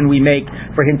we make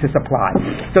for him to supply.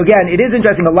 So again, it is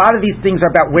interesting. A lot of these things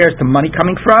are about where's the money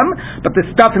coming from, but the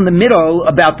stuff in the middle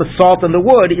about the salt and the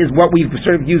wood is what we've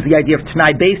sort of used the idea of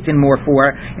Tanai Beis Din more for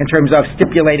in terms of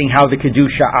stipulating how the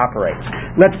kedusha operates.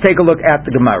 Let's take a look at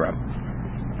the Gemara.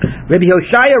 Rabbi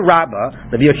Hoshaya Rabbah,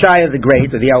 Rabbi Hoshaya the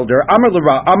great, or the elder,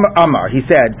 Amar, he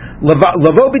said,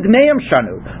 Lavo b'dmeim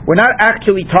shanu. We're not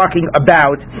actually talking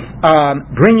about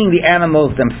bringing the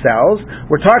animals themselves.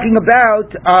 We're talking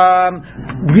about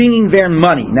bringing their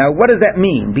money. Now, what does that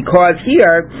mean? Because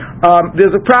here,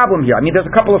 there's a problem here. I mean, there's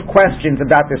a couple of questions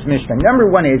about this Mishnah. Number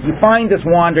one is, you find this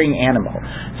wandering animal.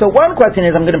 So one question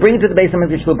is, I'm going to bring it to the Beis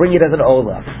HaMikdash, we'll bring it as an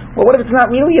olah. Well, what if it's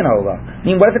not really an olah? I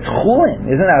mean, what if it's chulin?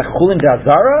 Isn't that a chulin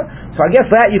d'azara? So I guess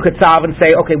that you could solve and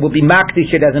say, okay, we'll be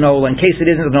makdish it as an olah. In case it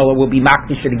isn't an olah, we'll be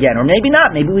makdish it again. Or maybe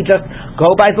not. Maybe we just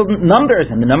go by the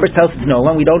numbers, and the numbers tell us it's an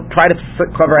olah, and we don't try to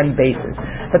cover any bases.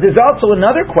 But there's also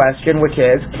another question, which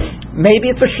is,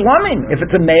 maybe it's a shlomim. If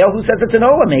it's a male who says it's an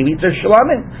ola, maybe it's a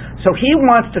shlomim. So he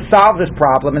wants to solve this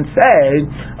problem and say,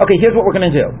 okay, here's what we're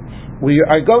going to do. We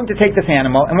are going to take this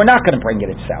animal, and we're not going to bring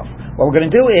it itself. What we're going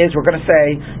to do is, we're going to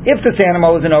say, if this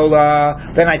animal is an ola,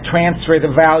 then I transfer the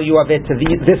value of it to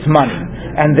this money,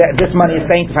 and this money is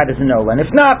sanctified as an ola. And if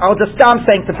not, I'll just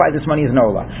sanctify this money as an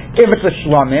ola. If it's a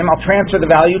shlomim, I'll transfer the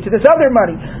value to this other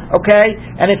money. Okay?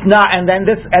 And if not, then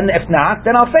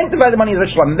I'll sanctify the money as a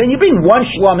shlomim. Then you bring one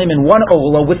shlomim and one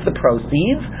ola with the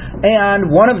proceeds, and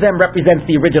one of them represents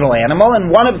the original animal, and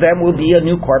one of them will be a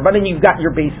new korban, and you've got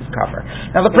your bases covered.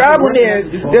 Now the problem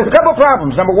is, there's a couple of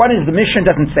problems. Number one is the Mishnah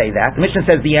doesn't say that. The Mishnah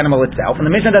says the animal itself, and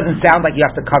the Mishnah doesn't sound like you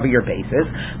have to cover your bases,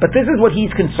 but this is what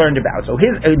he's concerned about. So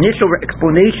his initial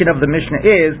explanation of the Mishnah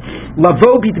is,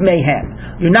 lavo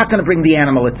bidmehen. You're not going to bring the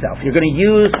animal itself. You're going to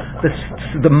use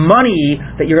the money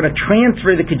that you're going to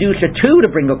transfer the kedusha to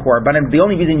bring a korban, and the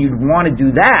only reason you'd want to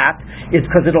do that is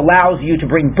because it allows you to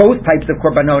bring both types of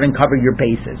korbanot and cover your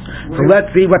bases. So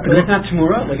let's see what But it's not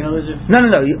shmura? Like, in other words,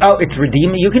 No. It's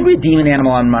redeeming. You can redeem an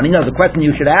animal on money. No, the question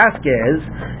you should ask is,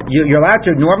 you're allowed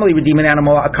to normally redeem an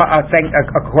animal, a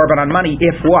korban on money,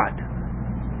 if what?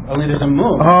 only there's a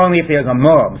mum. Only if there's a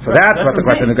mum. So that's what the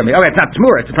question is going to be. Okay, it's not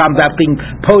shmura. It's a problem about being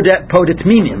podet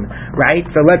minim, right?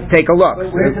 So let's take a look.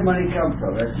 But where does the money come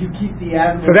from? As you keep the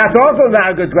animal. So that's also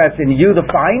not a good question. You, the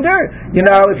finder,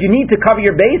 if you need to cover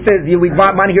your bases, we'd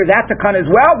want to hear that to come as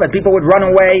well. That people would run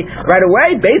away right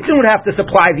away. Basin would have to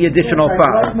supply the additional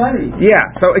funds. Money. Yeah.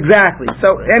 So exactly.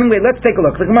 So anyway, let's take a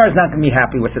look. The Gemara is not going to be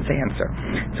happy with this answer.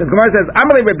 So the Gemara says,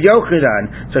 "Amalei Reb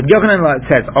Yochanan." So Reb Yochanan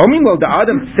says, "Omi lo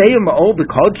da'adam seyim ma'ol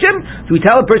b'kodshim." Do we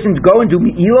tell a person to go and do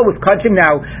me'ilah with kodshim?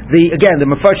 Now, the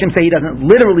Mefarshim say he doesn't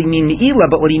literally mean me'ilah,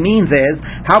 but what he means is,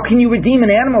 how can you redeem an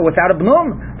animal without a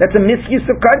blum? That's a misuse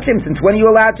of kodshim. Since when are you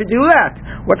allowed to do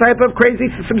that? What type of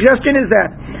crazy suggestion is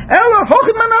that?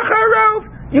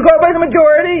 You go by the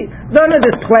majority. None of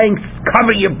this playing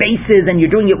cover your bases and you're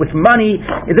doing it with money.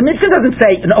 The Mishnah doesn't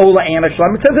say an ola and a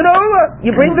shlom. It says an ola.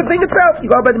 You bring the thing itself.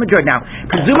 You go by the majority. Now,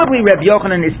 presumably Reb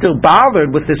Yochanan is still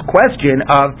bothered with this question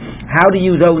of how do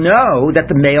you know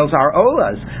that the males are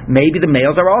olas? Maybe the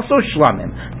males are also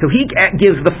shlomim. So he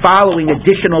gives the following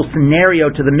additional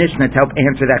scenario to the Mishnah to help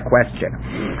answer that question.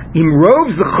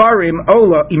 Imrov zecharim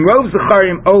olot,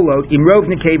 imrov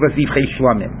nekeva zivchei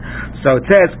shlomim. So it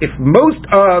says, if most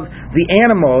of the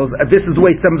animals, this is the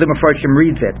way some of the Mefarshim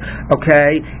reads it,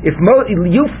 okay? If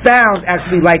you found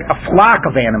actually like a flock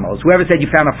of animals, whoever said you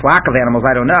found a flock of animals,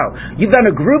 I don't know. You've found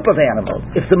a group of animals.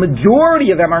 If the majority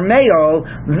of them are male,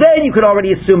 then you could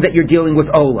already assume that you're dealing with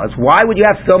olas. Why would you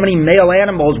have so many male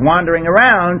animals wandering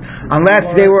around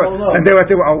unless they were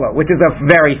ola, which is a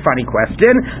very funny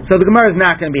question. So the Gemara is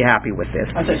not going to be happy with this.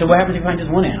 So what happens if you find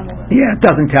just one animal? Yeah, it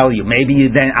doesn't tell you. Maybe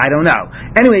then, I don't know.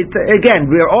 Anyway, again,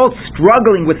 we're all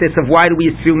struggling with this of why do we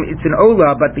assume it's an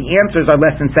ola, but the answers are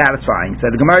less than satisfying.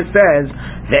 So the Gemara says,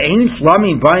 so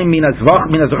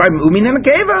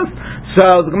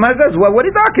the Gemara says, well, what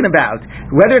are you talking about?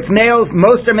 Whether it's male,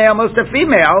 most are male, most are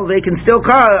female, they can still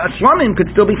call, a shlomim could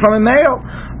still be from a male.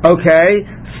 Okay,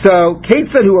 so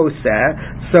Ketzad hu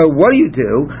oseh. So what do you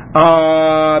do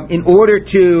in order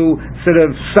to sort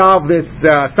of solve this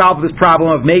problem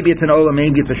of maybe it's an ola,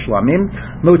 maybe it's a shlomim?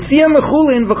 Motziyam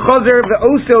lechulin v'chazer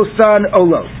v'oso san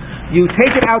olos. You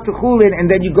take it out to chulin and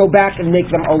then you go back and make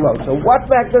them olos. So what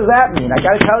the heck does that mean? I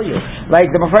got to tell you.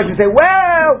 Like the Mefarshim say,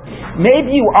 well,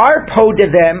 maybe you are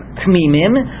poda them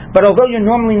tmimim, but although you're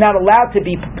normally not allowed to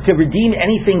redeem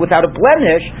anything without a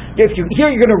blemish, you're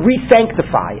going to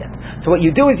re-sanctify it. So what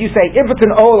you do is you say, if it's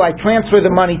an ola, I transfer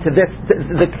the money to this,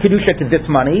 the kedusha to this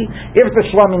money. If it's a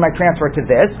shlomim, I transfer it to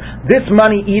this. This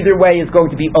money either way is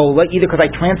going to be ola, either because I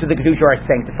transferred the kedusha or I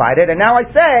sanctified it. And now I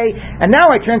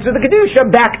transfer the kedusha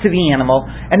back to the animal,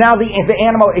 and now the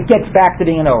animal, it gets back to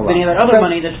being an ola. Then you have that other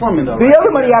money that's shlomim though. The other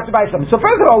money you have to buy shlomim. So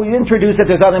first of all, you introduce that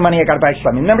there's other money I got to buy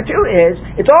shlomim. Number two is,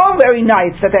 it's all very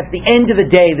nice that at the end of the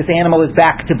day this animal is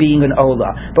back to being an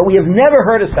ola. But we have never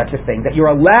heard of such a thing, that you're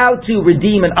allowed to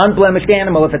redeem an unblemished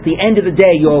animal if at the end of the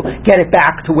day you'll get it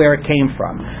back to where it came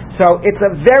from. So it's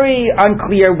a very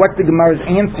unclear what the Gemara's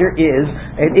answer is.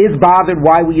 It is bothered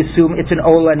why we assume it's an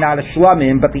ola, not a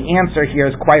shlomim, but the answer here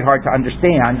is quite hard to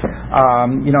understand.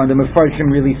 The Mefarshim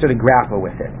really sort of grapple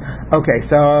with it. Okay,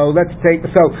 so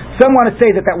some want to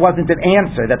say that wasn't an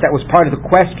answer, that was part of the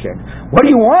question. What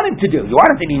do you want him to do? You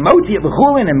want him to be moti at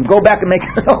l'chulin and go back and make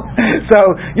it. So,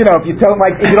 if you don't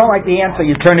like the answer,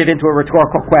 you turn it into a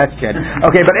rhetorical question.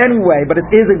 Okay, but anyway, it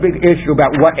is a big issue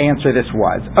about what answer this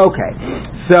was. Okay,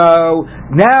 so So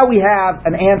now we have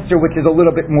an answer which is a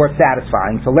little bit more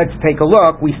satisfying. So let's take a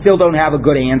look. We still don't have a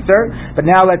good answer, but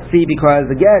now let's see, because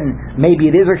again, maybe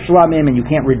it is a shlamim and you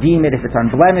can't redeem it if it's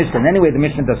unblemished, and anyway the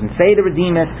Mishnah doesn't say to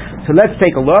redeem it. So let's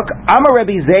take a look. Amar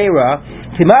Rebbe Zera,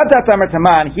 Timadat Amar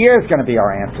Taman, here's going to be our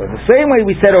answer. The same way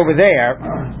we said over there,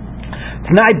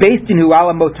 Tanai Beistinu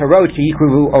ala motarot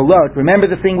sheikruvu olot. Remember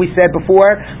the thing we said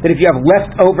before, that if you have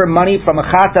leftover money from a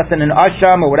chatas and an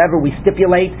asham or whatever, we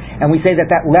stipulate and we say that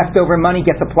leftover money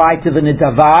gets applied to the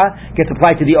nidava, gets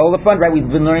applied to the ola fund, right? We've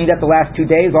been learning that the last 2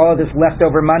 days. All of this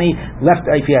leftover money,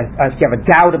 if you have a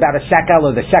doubt about a shekel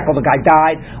or the shekel the guy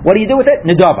died, what do you do with it?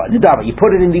 Nidava. You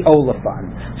put it in the ola fund.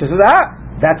 So it says,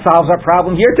 that solves our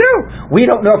problem here too. We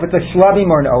don't know if it's a shlamim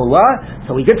or an ola,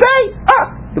 so we could say,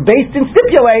 the Beis Din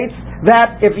stipulates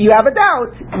that if you have a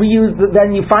doubt,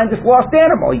 then you find this lost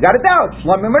animal. You got a doubt,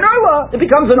 shlamim or ola, it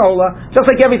becomes an ola. Just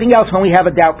like everything else, when we have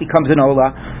a doubt, becomes an ola.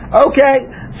 Okay,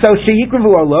 so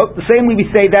sheyikruvu olot, the same way we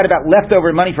say that about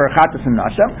leftover money for a chatas and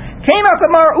nasham. Came out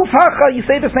Amar ufhacha, you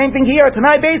say the same thing here.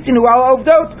 Tanai Beis Din ala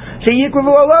ovdot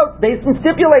sheyikruvu olot. Beis Din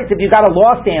stipulates if you got a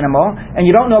lost animal and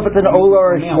you don't know if it's an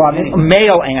ola or a shlamim, a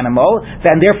male animal,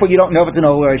 then therefore you don't know if it's an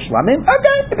ola or a shlamim.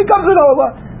 Okay, it becomes an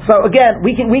ola. So again,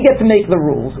 we get to make the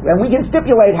rules, and we can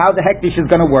stipulate how the hektish is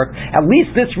going to work. At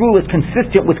least this rule is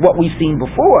consistent with what we've seen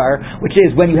before, which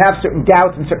is when you have certain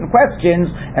doubts and certain questions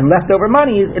and leftover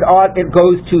money, it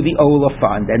goes to the Ola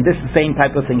fund, and this same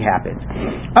type of thing happens.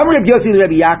 Amar Reb Yossi Reb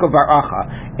Yaakov Bar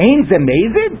Acha, Ein ze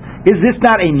mezid? Is this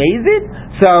not a mezid?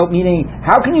 So, meaning,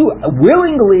 how can you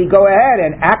willingly go ahead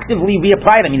and actively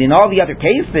reapply it? I mean, in all the other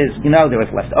cases, there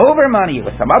was leftover money, it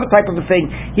was some other type of a thing.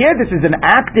 Here, this is an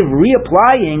active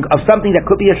reapplying of something that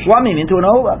could be a shlamim into an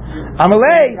ola.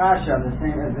 Amalei.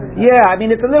 Yeah, I mean,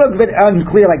 it's a little bit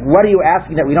unclear, like, what are you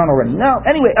asking that we don't already know?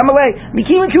 Anyway, Amalei,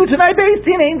 Mikim and Tanai Beis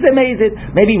Din ain't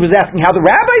amazing. Maybe he was asking how the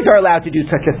rabbis are allowed to do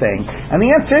such a thing. And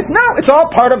the answer is, no, it's all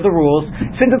part of the rules.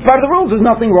 Since it's part of the rules, there's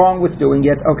nothing wrong with doing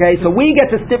it, okay? So we get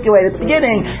to stipulate at the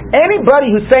beginning, anybody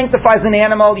who sanctifies an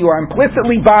animal, you are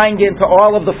implicitly buying into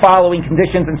all of the following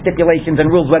conditions and stipulations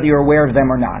and rules, whether you're aware of them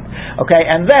or not. Okay,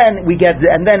 and then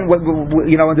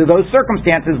under those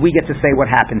circumstances, we get to say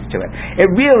what happens to it. It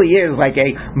really is like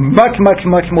a much, much,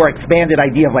 much more expanded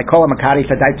idea of like kol hamakadish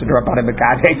adaitu d'rabbanan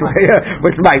makadesh,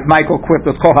 which Michael quipped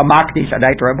was kol hamakdish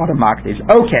adaitu d'rabbanan makdish.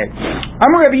 Okay,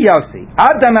 Amar Rabbi Yossi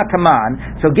Adam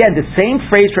Ataman. So again, the same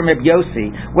phrase from Rabbi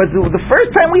Yossi was the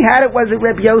first time we had it. Was it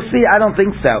Rabbi Yossi? I don't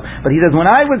think so. But he says, when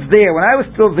I was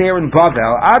still there in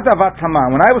Bavel, Adavat Taman,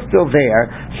 when I was still there,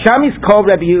 Shamis called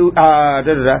Rabbi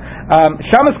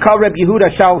Shamis called Rabbi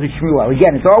Yehuda Shal Shmuel.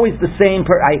 Again, it's always the same.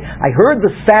 I heard the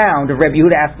sound of Rabbi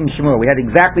Yehuda asking Shmuel. We had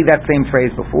exactly that same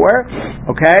phrase before.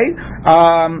 Okay?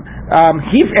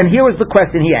 And here was the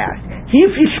question he asked.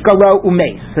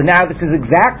 So now this is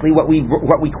exactly what we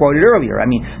quoted earlier. I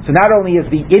mean, so not only is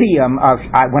the idiom of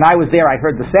when I was there I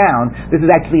heard the sound, this is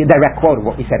actually a direct quote of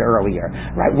what we said earlier.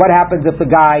 Right? What happens if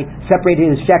the guy separated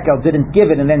his shekel, didn't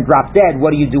give it, and then dropped dead?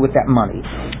 What do you do with that money?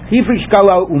 So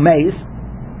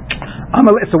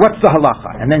what's the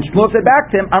halacha? And then Shmuel said back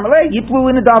to him, Amalei,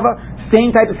 Yiplu in Nadava.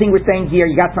 Same type of thing we're saying here.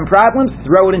 You got some problems,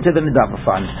 throw it into the Nadava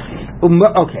fund.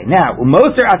 Okay, now,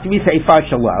 Umoser Asimi Seifar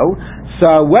Shalo.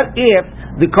 So what if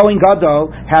the Kohen Gadol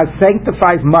has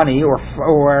sanctified money or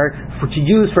to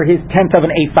use for his tenth of an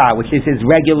ephah, which is his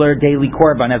regular daily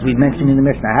korban, as we've mentioned in the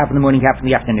Mishnah, half in the morning, half in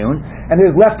the afternoon, and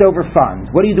there's leftover funds.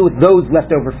 What do you do with those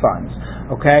leftover funds?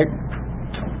 Okay?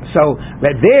 So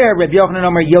there, Rabbi Yochanan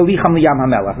Omer Yolicham liyam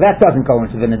hamelach. That doesn't go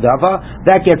into the Nadava.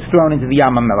 That gets thrown into the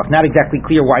Yam hamelach. Not exactly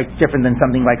clear why it's different than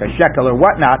something like a shekel or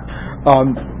whatnot.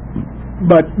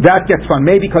 But that gets fun,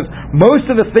 maybe because most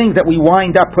of the things that we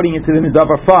wind up putting into the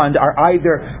Nadava fund are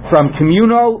either from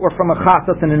communal or from a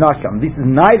chatas and a nasham. This is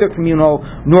neither communal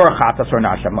nor a chatas or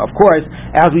nasham. Of course,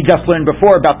 as we just learned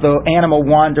before about the animal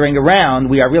wandering around,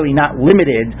 we are really not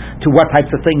limited to what types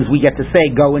of things we get to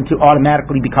say go into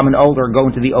automatically become an ola or go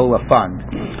into the ola fund.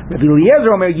 That's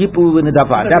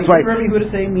why. Rabbi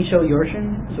Yehuda saying Mishal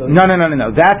Yorshin? No.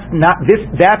 That's not this.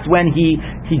 That's when he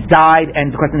died, and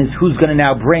the question is who's going to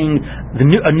now bring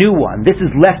a new one. This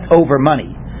is leftover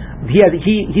money.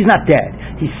 He's not dead.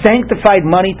 He sanctified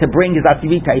money to bring his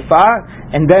asivit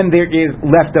taifah, and then there is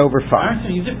leftover funds.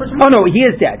 So use it for tomorrow? Oh no, he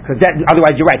is dead, because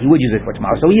otherwise you're right, he would use it for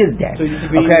tomorrow, so he is dead. So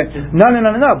okay? No,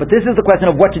 but this is the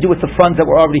question of what to do with the funds that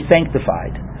were already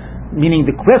sanctified. Meaning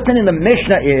the question in the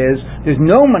Mishnah is, there's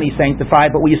no money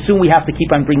sanctified, but we assume we have to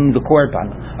keep on bringing the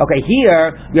korban. Okay,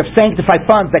 here, you have sanctified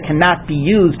funds that cannot be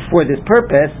used for this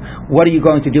purpose. What are you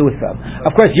going to do with them?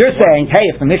 Of course, you're saying, hey,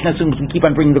 if the Mishnah assumes we keep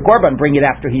on bringing the korban, bring it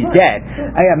after he's dead.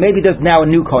 Maybe there's now a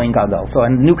new Kohen Gadol, so a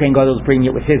new Kohen Gadol is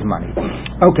bringing it with his money.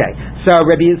 Okay, so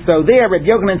Rabbi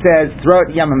Yochanan says throw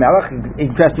it Yam HaMelech.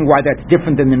 Interesting why that's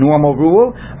different than the normal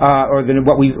rule, or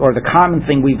the common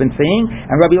thing we've been seeing.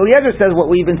 And Rabbi Eliezer says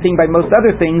what we've been seeing by most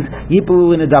other things,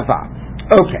 Yipulu in a Dava.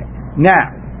 Okay,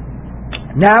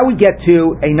 now we get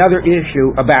to another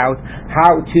issue about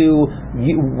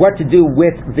what to do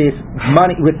with this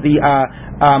money, with the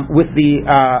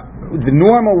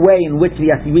normal way in which the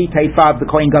Asiri Teifa of the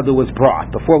Kohen Gadol was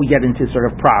brought, before we get into sort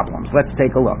of problems. Let's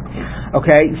take a look.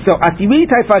 Okay, so Asiri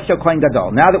Teifa shel Kohen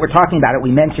Gadol. Now that we're talking about it,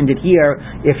 we mentioned it here,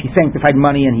 if he sanctified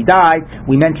money and he died,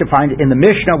 we find it in the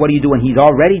Mishnah, what do you do when he's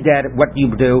already dead, what do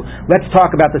you do? Let's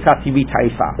talk about this Asiri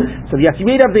Teifa. So the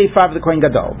Asiri Teifa of the Kohen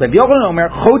Gadol. Rabbi Yochanan Omer,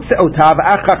 Chotze Otav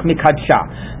Achach Mikadsha.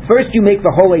 First you make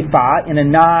the whole Eifa in a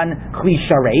non-Kli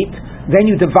Sharet, then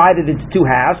you divide it into two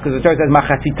halves, because the Torah says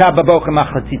machatzita babocha,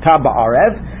 machatzita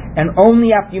ba'arev, and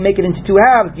only after you make it into two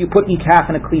halves do you put each half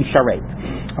in a kli sharet.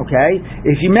 Okay?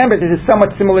 If you remember, this is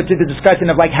somewhat similar to the discussion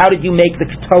of how did you make the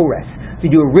ketores?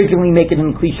 Did you originally make it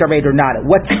in Kli Sharet or not? At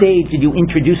what stage did you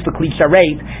introduce the Kli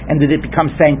Sharet and did it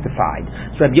become sanctified?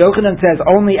 So Rabbi Yochanan says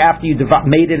only after you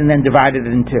made it and then divided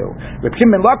it in two. No,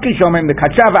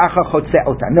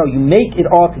 you make it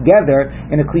all together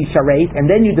in a Kli Sharet and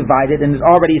then you divide it and it's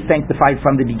already sanctified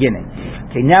from the beginning.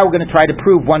 Okay, now we're going to try to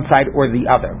prove one side or the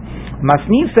other.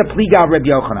 Masnisa pliga Rabbi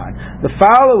Yochanan. The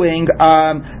following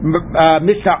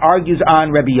Mishnah argues on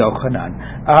Rabbi Yochanan,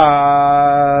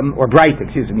 or Bright,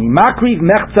 excuse me. Makriv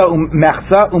mechza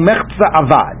umechza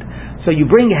avad. So you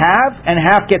bring half and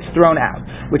half gets thrown out,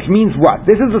 which means what?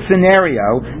 This is a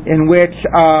scenario in which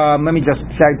let me just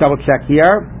double check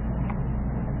here.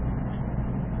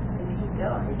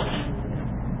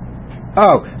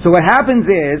 Oh, so what happens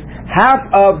is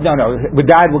we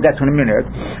died, we'll get to in a minute.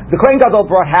 The Kohen Gadol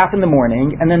brought half in the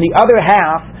morning, and then the other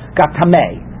half got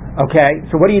tamei. Okay,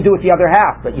 so what do you do with the other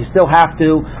half? But you still have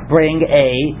to bring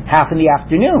a half in the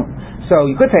afternoon. So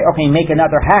you could say, okay, make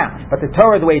another half. But the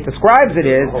Torah, the way it describes it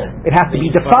is, it has to be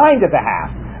defined as a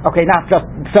half. Okay, not just,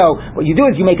 so what you do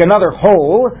is you make another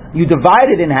whole, you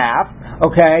divide it in half,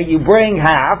 okay, you bring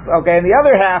half, okay, and the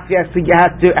other half has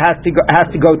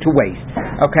to go to waste.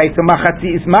 Okay, so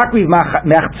machatzi is makriv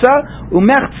mechza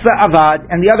umechza avad,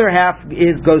 and the other half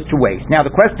goes to waste. Now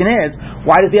the question is,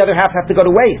 why does the other half have to go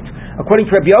to waste? According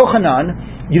to Rabbi Yochanan,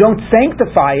 you don't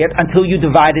sanctify it until you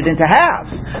divide it into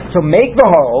halves. So make the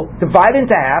whole, divide it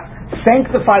into half,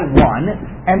 sanctify one,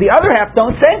 and the other half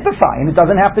don't sanctify, and it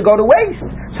doesn't have to go to waste.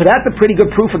 So that's a pretty good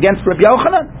proof against Rabbi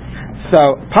Yochanan.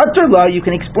 So, Pater law, you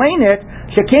can explain it,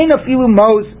 Shekein afilu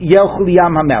mos yelchu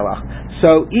liyam hamelach.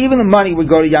 So, even the money would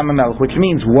go to Yam HaMelech, which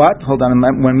means what? Hold on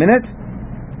 1 minute.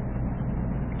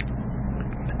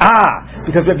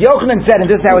 Because Rabbi Yochanan said, and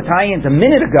this is how it ties a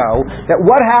minute ago, that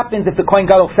what happens if the Kohen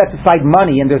Gadol sets aside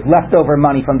money and there's leftover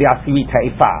money from the Asiri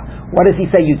Teifa? What does he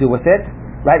say you do with it?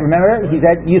 Right, remember? He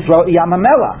said, you throw it to Yam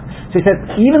HaMelech. So he says,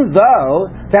 even though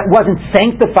that wasn't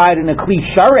sanctified in a Kli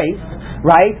Sharet,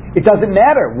 right? It doesn't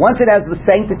matter. Once it has the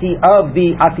sanctity of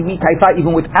the Asiri Teifa,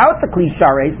 even without the Kli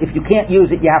Sharet, if you can't use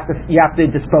it, you have to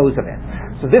dispose of it.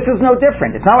 So this is no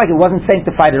different. It's not like it wasn't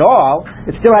sanctified at all.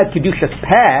 It still had Kedushas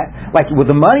Peh, like with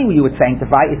the money you would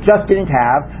sanctify, it just didn't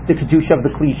have the Kedusha of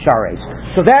the Kli Sharet.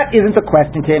 So that isn't a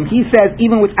question to him. He says,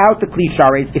 even without the Kli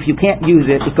Sharet, if you can't use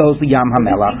it, it goes to Yam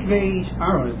HaMelech.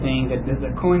 Aaron is saying that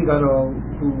the Kohen Gadol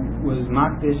who was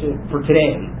Makdish for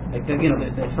today, like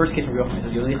the first case where Yochanan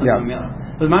says, Yam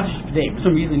HaMelech, was Makdish for today. For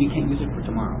some reason, you can't use it for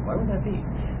tomorrow. Why would that be?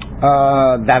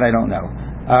 That I don't know.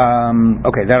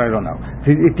 Okay, that I don't know.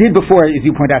 It did before, as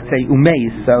you point out, say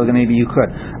umeis, so then maybe you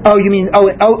could. You mean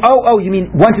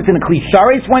once it's in a Kli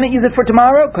Sharet, why not use it for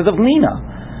tomorrow? Because of Lina.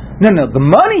 No, the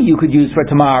money you could use for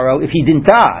tomorrow if he didn't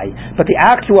die, but the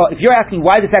actual, if you're asking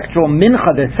why this actual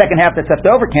mincha, the second half that's left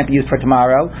over, can't be used for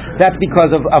tomorrow, that's because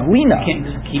of Lina.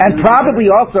 And probably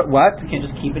also, what? You can't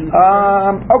just keep it in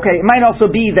okay, it might also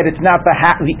be that it's not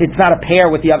it's not a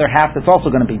pair with the other half that's also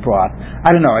going to be brought.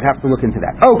 I don't know, I'd have to look into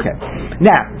that. Okay.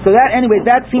 Now, so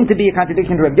that seemed to be a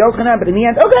contradiction to Rabbi Yochanan, but in the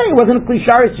end, okay, it wasn't a Kli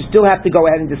Sharet, you still have to go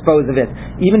ahead and dispose of it.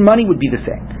 Even money would be the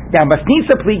same. Now,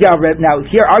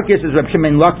 here our case is Reb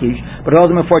Shimon Lakish, but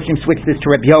all the Meforshim switched this to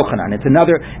Reb Yochanan. It's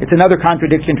another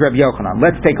contradiction to Reb Yochanan.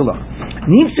 Let's take a look.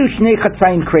 Nifsu shnei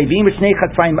chatzayim krevim v'shnei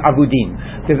chatzayim avudim.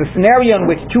 There's a scenario in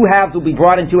which two halves will be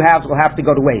brought and two halves will have to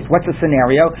go to waste. What's the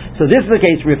scenario? So this is the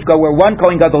case, Rivka, where one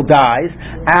Kohen Gadol dies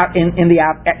after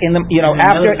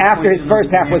his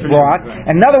first half was brought,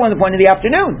 and another one at the point in the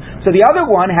afternoon. So the other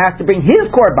one has to bring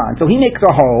his korban. So he makes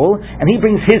a whole, and he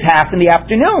brings his half in the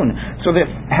afternoon. So the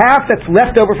half that's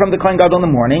left over from the Kohen Gadol in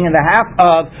the morning and the half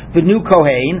of the new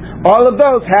Kohen, all of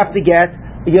those have to get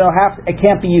it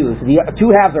can't be used. The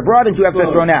two halves are brought and two halves are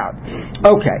thrown out.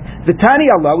 Okay. The Tani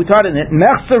Allah, we taught in it,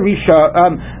 Mechzer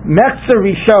Rishon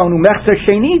u'Mechzer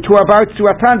Sheni to Abar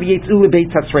Tzuatan v'Yetzu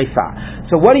lebeit Tasreifa.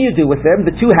 So what do you do with them?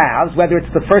 The two halves, whether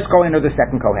it's the first Kohen or the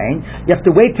second Kohen, you have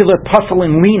to wait till they're puzzle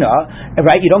and lina,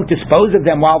 right? You don't dispose of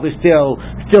them while they're still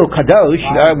kadosh,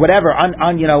 whatever.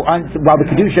 While the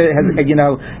kedusha has,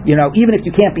 even if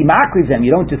you can't be makriv them,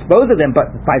 you don't dispose of them.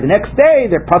 But by the next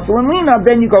day, they're puzzle and lina.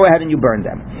 Then you go ahead and you burn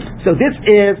them. So this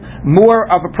is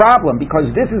more of a problem because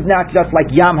this is not just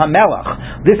like Yam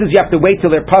HaMelech. This is you have to wait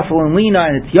till they're puzzle and lina,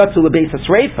 and it's yotzu lebeis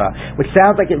hasreifa, which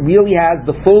sounds like it really has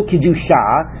the full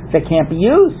kedusha that can't be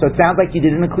used. So it sounds like you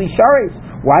did in a kli sharetz.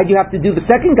 Why do you have to do the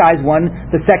second guy's one,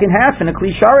 the second half in a kli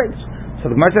sharetz? So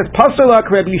the Gemara says, Pasulak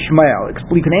Rabbi Yishmael.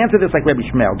 We can answer this like Rabbi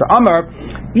Yishmael. The Amar,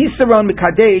 Isaron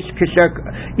Mikadesh,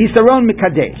 Isaron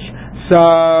Mikadesh.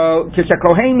 So,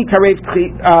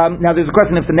 now there's a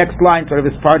question if the next line sort of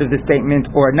is part of the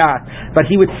statement or not. But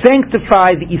he would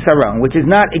sanctify the Isaron, which is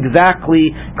not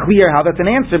exactly clear how that's an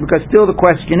answer, because still the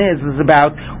question is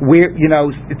about where,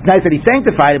 it's nice that he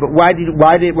sanctified it, but why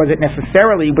was it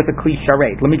necessarily with a Kli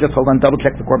Sharet? Let me just double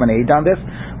check the Korban Eid on this.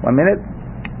 1 minute.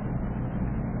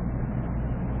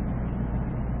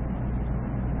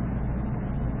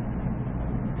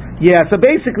 Yeah, so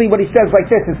basically what he says like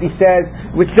this is he says,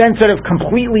 which then sort of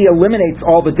completely eliminates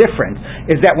all the difference,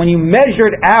 is that when you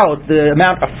measured out the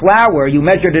amount of flour, you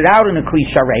measured it out in a Kli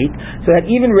Sharet, so that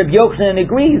even Reb Yochanan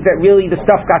agrees that really the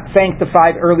stuff got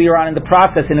sanctified earlier on in the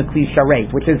process in a Kli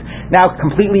Sharet, which is now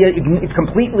completely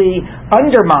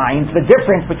undermines the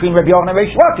difference between Reb Yochanan and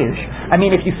Reish Lakish. I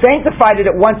mean, if you sanctified it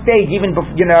at one stage, even in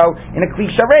a Kli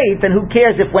Sharet, then who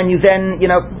cares if when you then,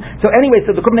 so anyway,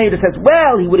 so the Korban Eid says,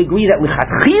 well, he would agree that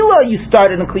lichatchila you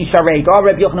started in Kli Sharet. All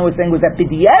Rabbi Yochanan was saying was that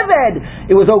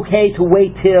b'di'eved it was okay to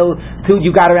wait till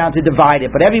you got around to divide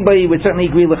it. But everybody would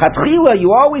certainly agree lichatchila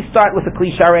you always start with the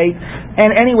Kli Sharet.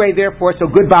 And anyway, therefore,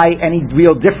 so goodbye any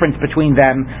real difference between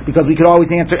them, because we could always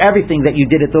answer everything that you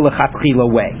did it the lichatchila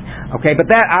way. Okay,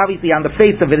 but that obviously on the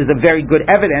face of it is a very good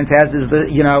evidence, as is the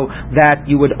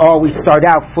that you would always start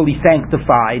out fully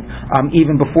sanctified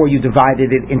even before you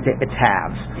divided it into its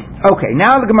halves. Okay,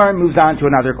 now the Gemara moves on to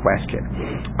another question.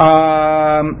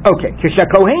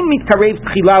 Kishakohen mitkarev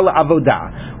tchila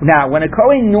la'avodah. Now, when a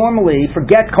Kohen normally,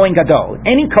 forget Kohen Gadol,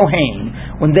 any Kohen,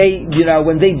 when they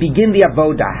begin the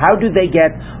avodah, how do they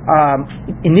get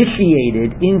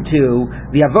initiated into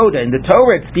the avodah? In the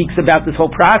Torah, it speaks about this whole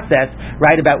process,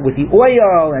 right? About with the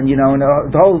oil and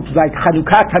the whole like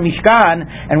Chanukah Hamishkan,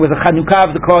 and with the Chanukah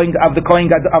of the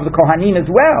Kohanim as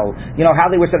well.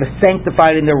 How they were sort of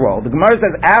sanctified in their role. The Gemara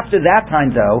says after that time,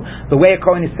 though, the way a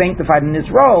Kohen is sanctified in his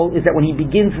role is that when he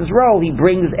begins his role, he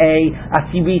brings a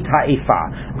asirit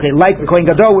ha'efa. Okay, like the Kohen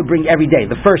Gadol would bring every day,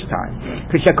 the first time.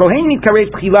 Okay,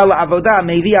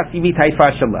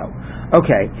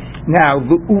 now,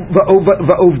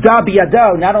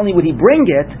 not only would he bring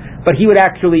it, but he would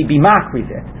actually be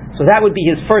makriv it. So that would be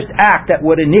his first act that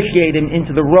would initiate him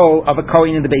into the role of a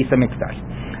Kohen in the Beis HaMikdash.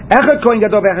 Let's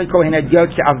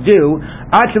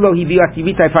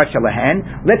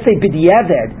say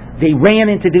b'di'eved they ran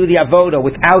in to do the avoda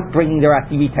without bringing their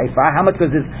asirit taifa. How much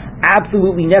was this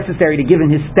absolutely necessary to give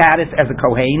him his status as a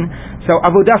kohen? So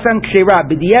avodasan kshera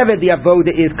b'di'eved the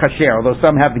avoda is kasher, although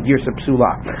some have the girsa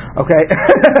psula. Okay,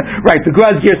 right? The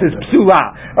Graz girsa is psula.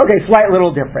 Okay, slight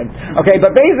little difference. Okay,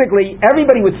 but basically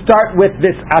everybody would start with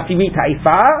this asirit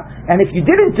taifa, and if you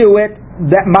didn't do it,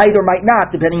 that might or might not,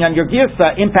 depending on your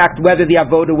girsa, impact whether the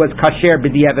avoda was kasher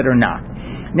b'di'eved or not.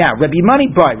 Now, Rabbi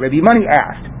Mani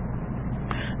asked,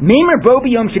 Meimer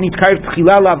Bobi Yom Shenitkarev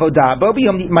Tchila La'avodah, Bobi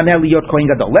Yom Nitmaneh Liyot Kohen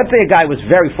Gadol. Let's say a guy was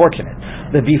very fortunate.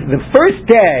 The first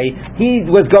day he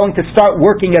was going to start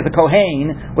working as a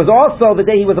Kohen was also the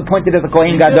day he was appointed as a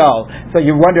Kohen Gadol. So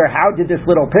you wonder, how did this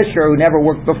little pisher who never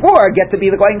worked before get to be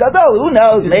the Kohen Gadol? Who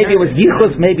knows? Maybe it was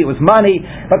yichus, maybe it was money,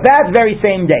 but that very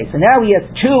same day. So now he has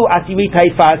two asirit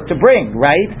taifas to bring,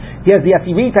 right? He has the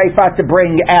asirit taifa to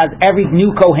bring, as every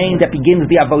new Kohen that begins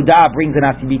the avodah brings an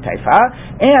asirit taifa,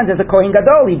 and as a Kohen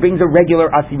Gadol he brings a regular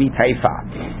asirit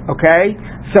taifa. Okay?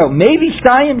 So, maybe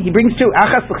shtayim, he brings two,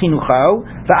 achas l'chinucho,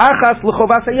 v'achas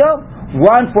l'chovas hayom.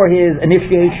 One for his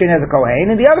initiation as a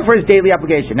Kohen, and the other for his daily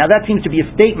obligation. Now that seems to be a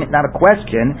statement, not a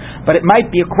question, but it might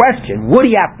be a question.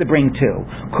 Would he have to bring two?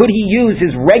 Could he use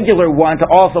his regular one to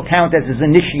also count as his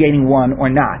initiating one or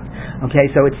not?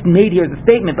 Okay, so it's made here as a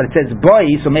statement, but it says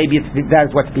boy, so maybe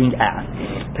that's what's being asked.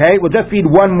 Okay, we'll just read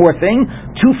one more thing.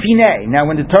 Tufine. Now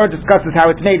when the Torah discusses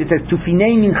how it's made, it says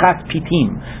Tufine minchas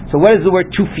pitim. So what does the word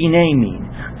Tufine mean?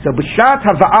 So b'shat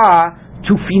hava'ah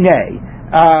Tufine.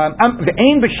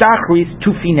 Ve'ein b'shachris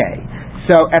Tufine.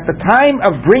 So at the time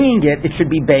of bringing it, it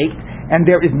should be baked, and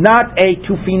there is not a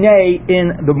tufine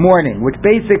in the morning, which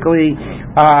basically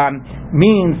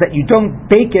means that you don't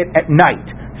bake it at night.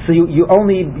 So you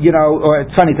only, or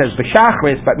Sonny says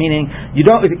b'shachris, but meaning you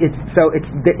don't.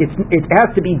 It has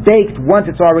to be baked once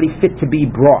it's already fit to be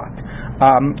brought.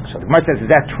 So the Gemara says,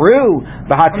 is that true?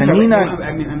 The Hatanina.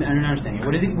 I don't understand.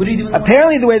 What do you do?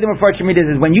 Apparently, the way the Mefarshim read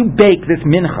is when you bake this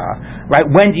mincha, right?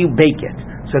 When do you bake it?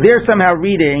 So they're somehow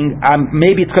reading,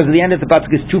 maybe it's because of the end of the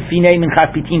pasuk is tufine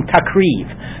minchas pitin takriv.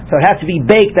 So it has to be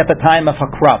baked at the time of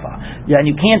hakrava. Yeah, and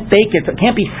you can't bake it, so it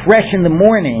can't be fresh in the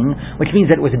morning, which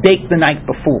means that it was baked the night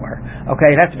before.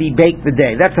 Okay, it has to be baked the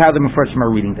day. That's how the Mefarshim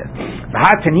are reading this. The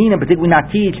Hatanina, but did we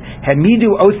not teach,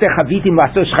 hamidu oseh chavitim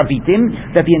lasos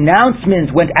chavitim, that the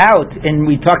announcements went out, and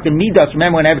we talked in Midos,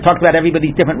 remember when I talked about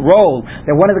everybody's different role,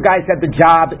 that one of the guys had the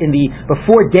job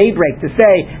before daybreak to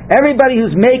say, everybody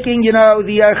who's making,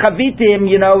 the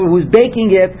chavitim, who's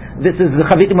baking it, this is the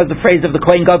chavitim was the phrase of the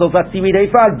Kohen Gadol Zatziri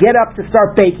Reifa, get up to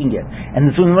start baking it. And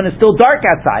this is when it's still dark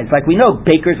outside. It's like we know,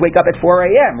 bakers wake up at 4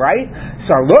 a.m., right?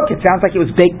 So look, it sounds like it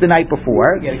was baked the night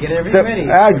before. You gotta get everything ready.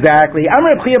 Exactly.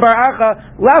 Amar B'chia Bar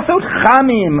Acha, lasot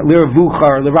chamim l'revucha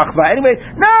or l'rachva. Anyway,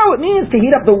 no, it means to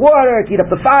heat up the water, to heat up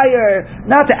the fire,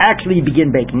 not to actually begin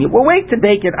baking it. We'll wait to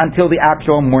bake it until the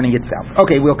actual morning itself.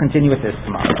 Okay, we'll continue with this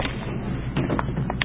tomorrow.